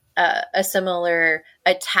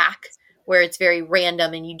attack where it's very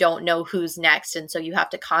random and you don't know who's next. And so you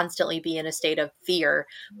have to constantly be in a state of fear,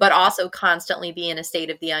 but also constantly be in a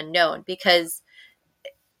state of the unknown, because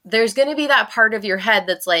there's going to be that part of your head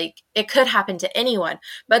that's like, it could happen to anyone.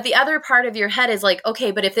 But the other part of your head is like,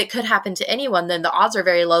 okay, but if it could happen to anyone, then the odds are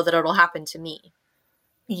very low that it'll happen to me.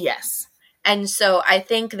 Yes. And so I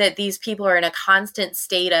think that these people are in a constant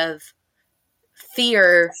state of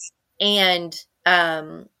fear and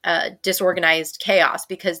disorganized chaos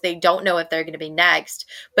because they don't know if they're going to be next,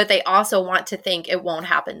 but they also want to think it won't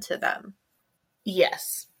happen to them.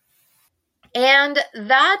 Yes. And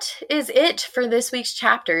that is it for this week's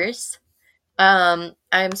chapters. I'm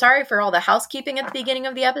sorry for all the housekeeping at the beginning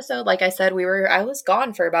of the episode. Like I said, I was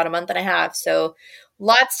gone for about a month and a half, so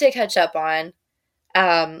lots to catch up on.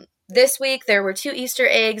 This week, there were 2 Easter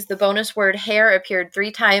eggs. The bonus word hair appeared 3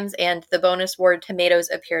 times, and the bonus word tomatoes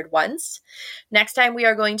appeared once. Next time, we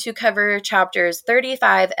are going to cover chapters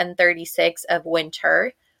 35 and 36 of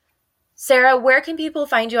Winter. Sarah, where can people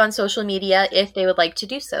find you on social media if they would like to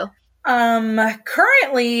do so?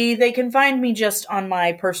 Currently, they can find me just on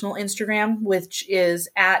my personal Instagram, which is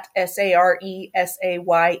at SareSaynn.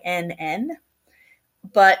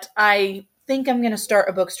 But I think I'm going to start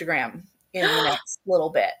a bookstagram in the next little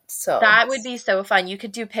bit. So that would be so fun. You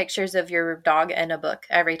could do pictures of your dog and a book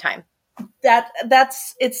every time.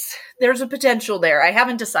 There's a potential there. I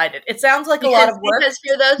haven't decided. It sounds like a lot of work. Because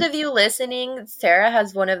for those of you listening, Sarah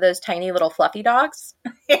has one of those tiny little fluffy dogs.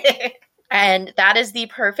 And that is the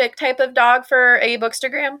perfect type of dog for a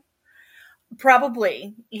bookstagram.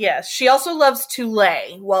 Probably, yes. She also loves to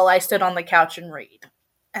lay while I sit on the couch and read.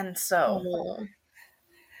 And so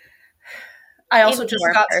I also just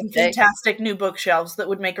got some fantastic new bookshelves that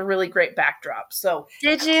would make a really great backdrop. So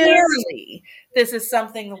did you? Clearly, this is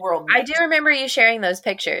something the world needs. I do remember you sharing those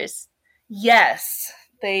pictures. Yes.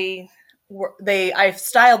 I've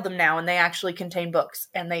styled them now, and they actually contain books,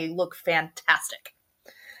 and they look fantastic.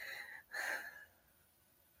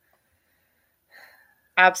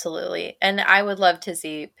 Absolutely. And I would love to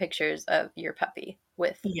see pictures of your puppy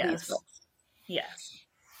with these books. Yes.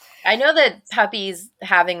 I know that puppies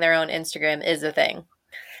having their own Instagram is a thing.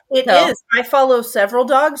 It is. I follow several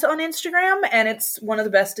dogs on Instagram, and it's one of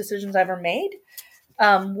the best decisions I've ever made.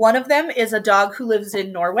 One of them is a dog who lives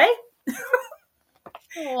in Norway.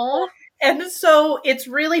 Aww. And so it's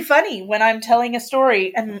really funny when I'm telling a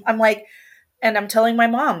story and I'm telling my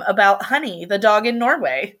mom about Honey, the dog in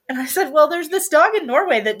Norway. And I said, well, there's this dog in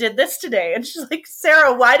Norway that did this today. And she's like,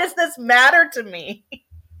 Sarah, why does this matter to me?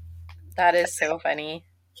 That is so funny.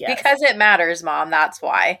 Yes. Because it matters, Mom. That's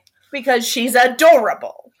why. Because she's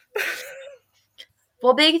adorable.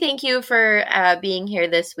 Well, big thank you for being here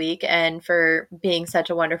this week and for being such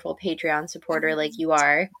a wonderful Patreon supporter like you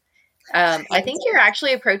are. I think you're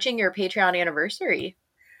actually approaching your Patreon anniversary.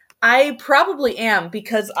 I probably am,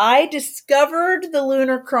 because I discovered the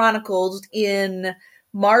Lunar Chronicles in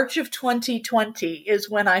March of 2020 is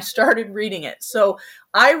when I started reading it. So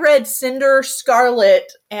I read Cinder,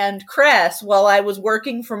 Scarlet, and Cress while I was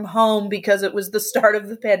working from home because it was the start of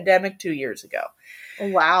the pandemic 2 years ago.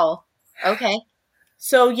 Wow. Okay.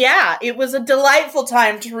 So yeah, it was a delightful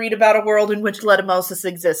time to read about a world in which Lettumosis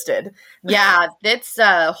existed. Yeah, it's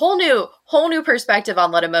a whole new perspective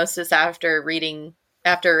on Lettumosis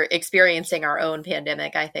after experiencing our own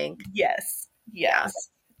pandemic, I think. Yes.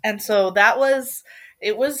 And so it's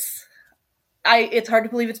hard to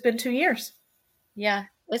believe it's been 2 years. Yeah.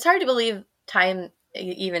 It's hard to believe time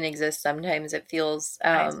even exists sometimes. It feels,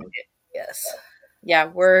 yes. Yeah,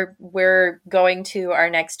 we're going to our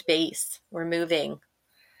next base. We're moving.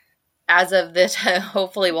 As of this,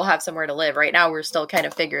 hopefully we'll have somewhere to live. Right now, we're still kind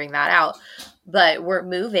of figuring that out, but we're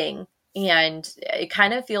moving. And it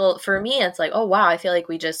kind of for me, it's like, oh, wow, I feel like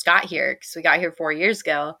we just got here because we got here 4 years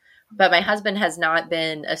ago. But my husband has not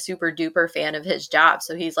been a super duper fan of his job.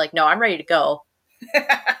 So he's like, no, I'm ready to go.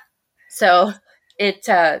 So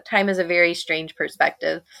time is a very strange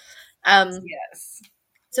perspective. Yes.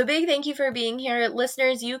 So big thank you for being here.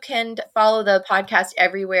 Listeners, you can follow the podcast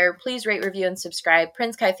everywhere. Please rate, review, and subscribe.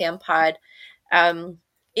 Prince Kai Fan Pod.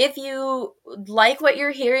 If you like what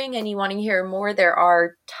you're hearing and you want to hear more, there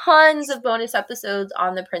are tons of bonus episodes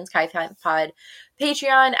on the Prince Kai Fan Pod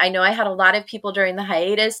Patreon. I know I had a lot of people during the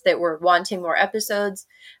hiatus that were wanting more episodes.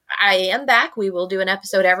 I am back. We will do an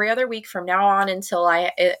episode every other week from now on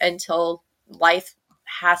until life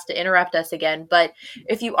has to interrupt us again. But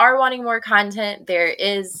if you are wanting more content, there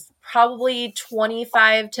is probably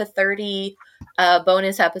 25 to 30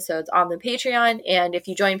 bonus episodes on the Patreon. And if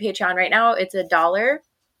you join Patreon right now, it's $1.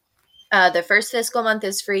 The first fiscal month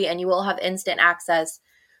is free, and you will have instant access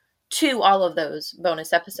to all of those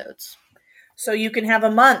bonus episodes. So you can have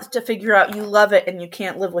a month to figure out you love it and you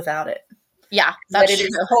can't live without it. Yeah, that's true. It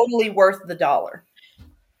is totally worth the $1.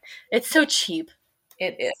 It's so cheap.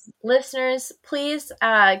 It is. Listeners, please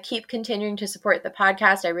keep continuing to support the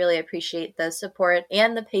podcast. I really appreciate the support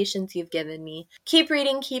and the patience you've given me. Keep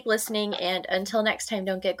reading, keep listening, and until next time,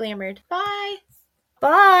 don't get glamored. Bye!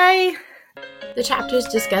 Bye! The chapters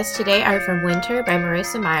discussed today are from Winter by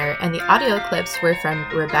Marissa Meyer, and the audio clips were from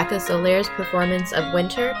Rebecca Solaire's performance of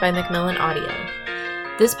Winter by Macmillan Audio.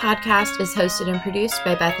 This podcast is hosted and produced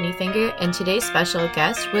by Bethany Finger, and today's special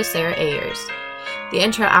guest was Sarah Ayers. The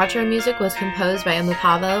intro-outro music was composed by Emma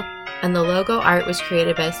Pavo, and the logo art was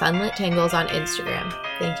created by Sunlit Tangles on Instagram.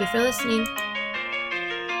 Thank you for listening.